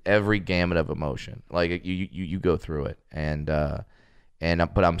you every gamut of emotion. Like you go through it,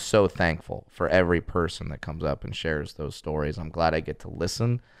 but I'm so thankful for every person that comes up and shares those stories. I'm glad I get to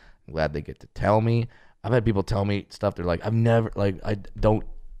listen. I'm glad they get to tell me. I've had people tell me stuff. They're like, I don't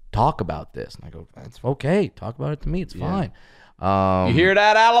talk about this. And I go, it's okay. Talk about it to me. It's fine. You hear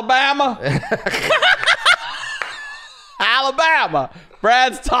that, Alabama? Alabama.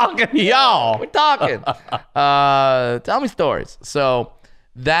 Brad's talking to y'all. We're talking. Tell me stories. So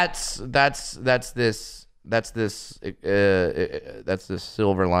that's this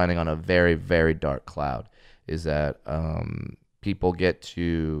silver lining on a very, very dark cloud, is that people get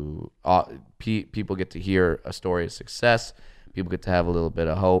to hear a story of success. People get to have a little bit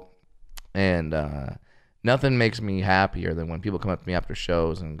of hope, and nothing makes me happier than when people come up to me after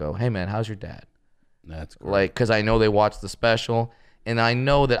shows and go, "Hey man, how's your dad?" That's great. Like, because I know they watched the special, and I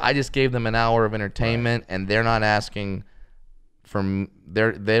know that I just gave them an hour of entertainment, and they're not asking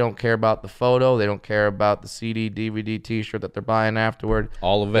they don't care about the photo, they don't care about the CD, DVD, T-shirt that they're buying afterward.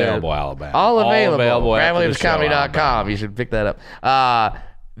 All available, Alabama. All available. BradWilliamsComedy.com. BradWilliamsComedy.com. You should pick that up.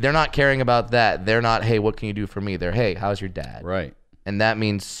 They're not caring about that. They're not, hey, what can you do for me? They're, hey, how's your dad? Right. And that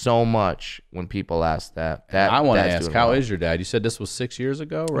means so much when people ask that. I want to ask, how is your dad? You said this was 6 years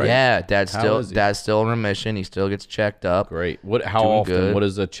ago, right? Yeah, dad's still in remission. He still gets checked up. Great. How often? Good. What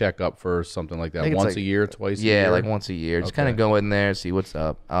is a checkup for something like that? Once a year, twice a year? Yeah, like once a year. Just kind of go in there, see what's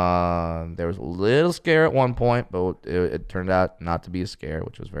up. There was a little scare at one point, but it turned out not to be a scare,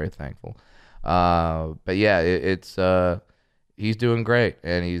 which was very thankful. But yeah, he's doing great,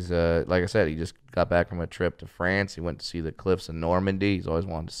 and he's like I said, he just got back from a trip to France. He went to see the cliffs of Normandy. He's always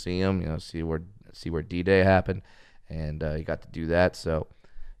wanted to see them, see where D-Day happened, and he got to do that. So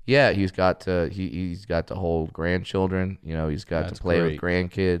yeah, he's got to hold grandchildren. He's got to play with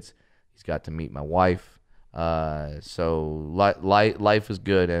grandkids. He's got to meet my wife. So life is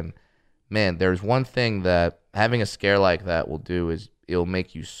good, and man, there's one thing that having a scare like that will do is it'll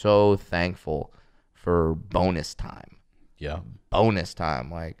make you so thankful for bonus time. Yeah. Bonus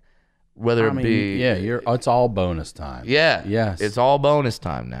time, like whether it be it's all bonus time. Yeah. Yes. It's all bonus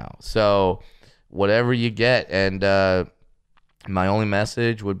time now. So whatever you get, and my only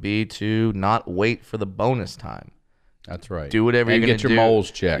message would be to not wait for the bonus time. That's right. Do whatever you're gonna do. And get your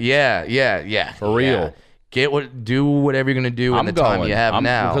moles checked. Yeah. For real. Do whatever you're gonna do in the time you have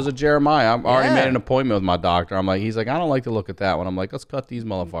now. Because of Jeremiah, I've already made an appointment with my doctor. He's like, I don't like to look at that one. I'm like, let's cut these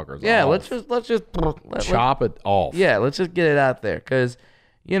motherfuckers off. Yeah, let's just chop it off. Yeah, let's just get it out there, because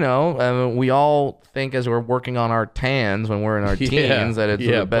we all think as we're working on our tans when we're in our teens that it's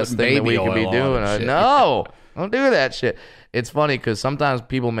the best thing that we could be doing. No, don't do that shit. It's funny because sometimes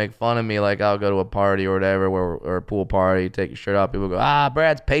people make fun of me, like I'll go to a party or whatever, or a pool party, take your shirt off, people go,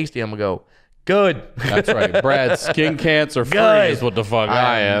 Brad's pasty. I'm gonna go, good. That's right. Brad, skin cancer free is what the fuck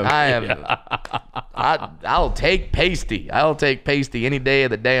I am. I'll take pasty. I'll take pasty any day of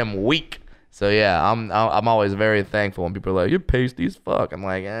the damn week. So yeah, I'm always very thankful when people are like, you're pasty as fuck. I'm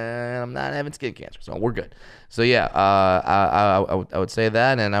like, I'm not having skin cancer, so we're good. So yeah, I would say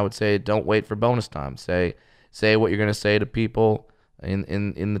that, and I would say don't wait for bonus time. Say what you're gonna say to people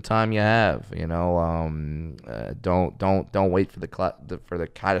in the time you have. Don't wait for the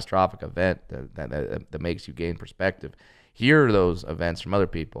catastrophic event that makes you gain perspective. Hear those events from other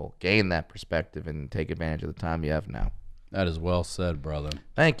people, gain that perspective, and take advantage of the time you have now. That is well said, brother.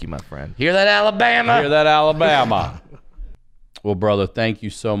 Thank you, my friend. Hear that, Alabama? Hear that, Alabama? Well, brother, thank you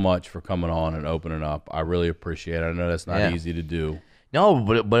so much for coming on and opening up. I really appreciate it. I know that's not easy to do. No,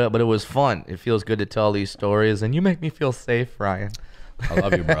 but it was fun. It feels good to tell these stories, and you make me feel safe, Ryan. I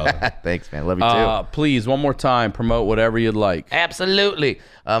love you, brother. Thanks, man. Love you too. Please, one more time, promote whatever you'd like. Absolutely.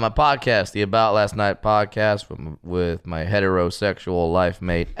 My podcast, the About Last Night podcast with my heterosexual life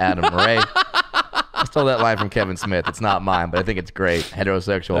mate, Adam Ray. I stole that line from Kevin Smith. It's not mine, but I think it's great.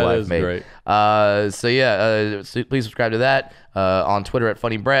 Heterosexual life mate. Great. So please subscribe to that. On Twitter at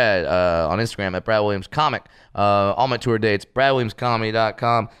Funny Brad. On Instagram at Brad Williams Comic. All my tour dates,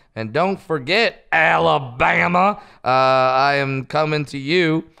 BradWilliamsComedy.com. And don't forget, Alabama, I am coming to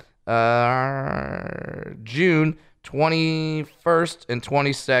you June 21st and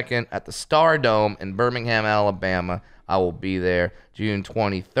 22nd at the Star Dome in Birmingham, Alabama. I will be there. June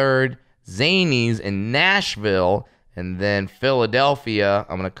 23rd, Zanies in Nashville, and then Philadelphia.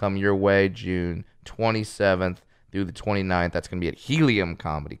 I'm going to come your way June 27th through the 29th. That's going to be at Helium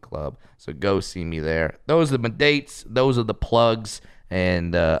Comedy Club. So go see me there. Those are my dates. Those are the plugs.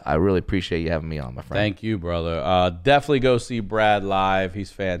 And I really appreciate you having me on, my friend. Thank you, brother. Definitely go see Brad live.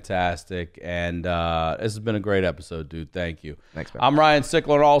 He's fantastic. And this has been a great episode, dude. Thank you. Thanks, man. I'm Ryan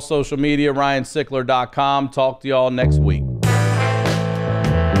Sickler on all social media, ryansickler.com. Talk to y'all next week.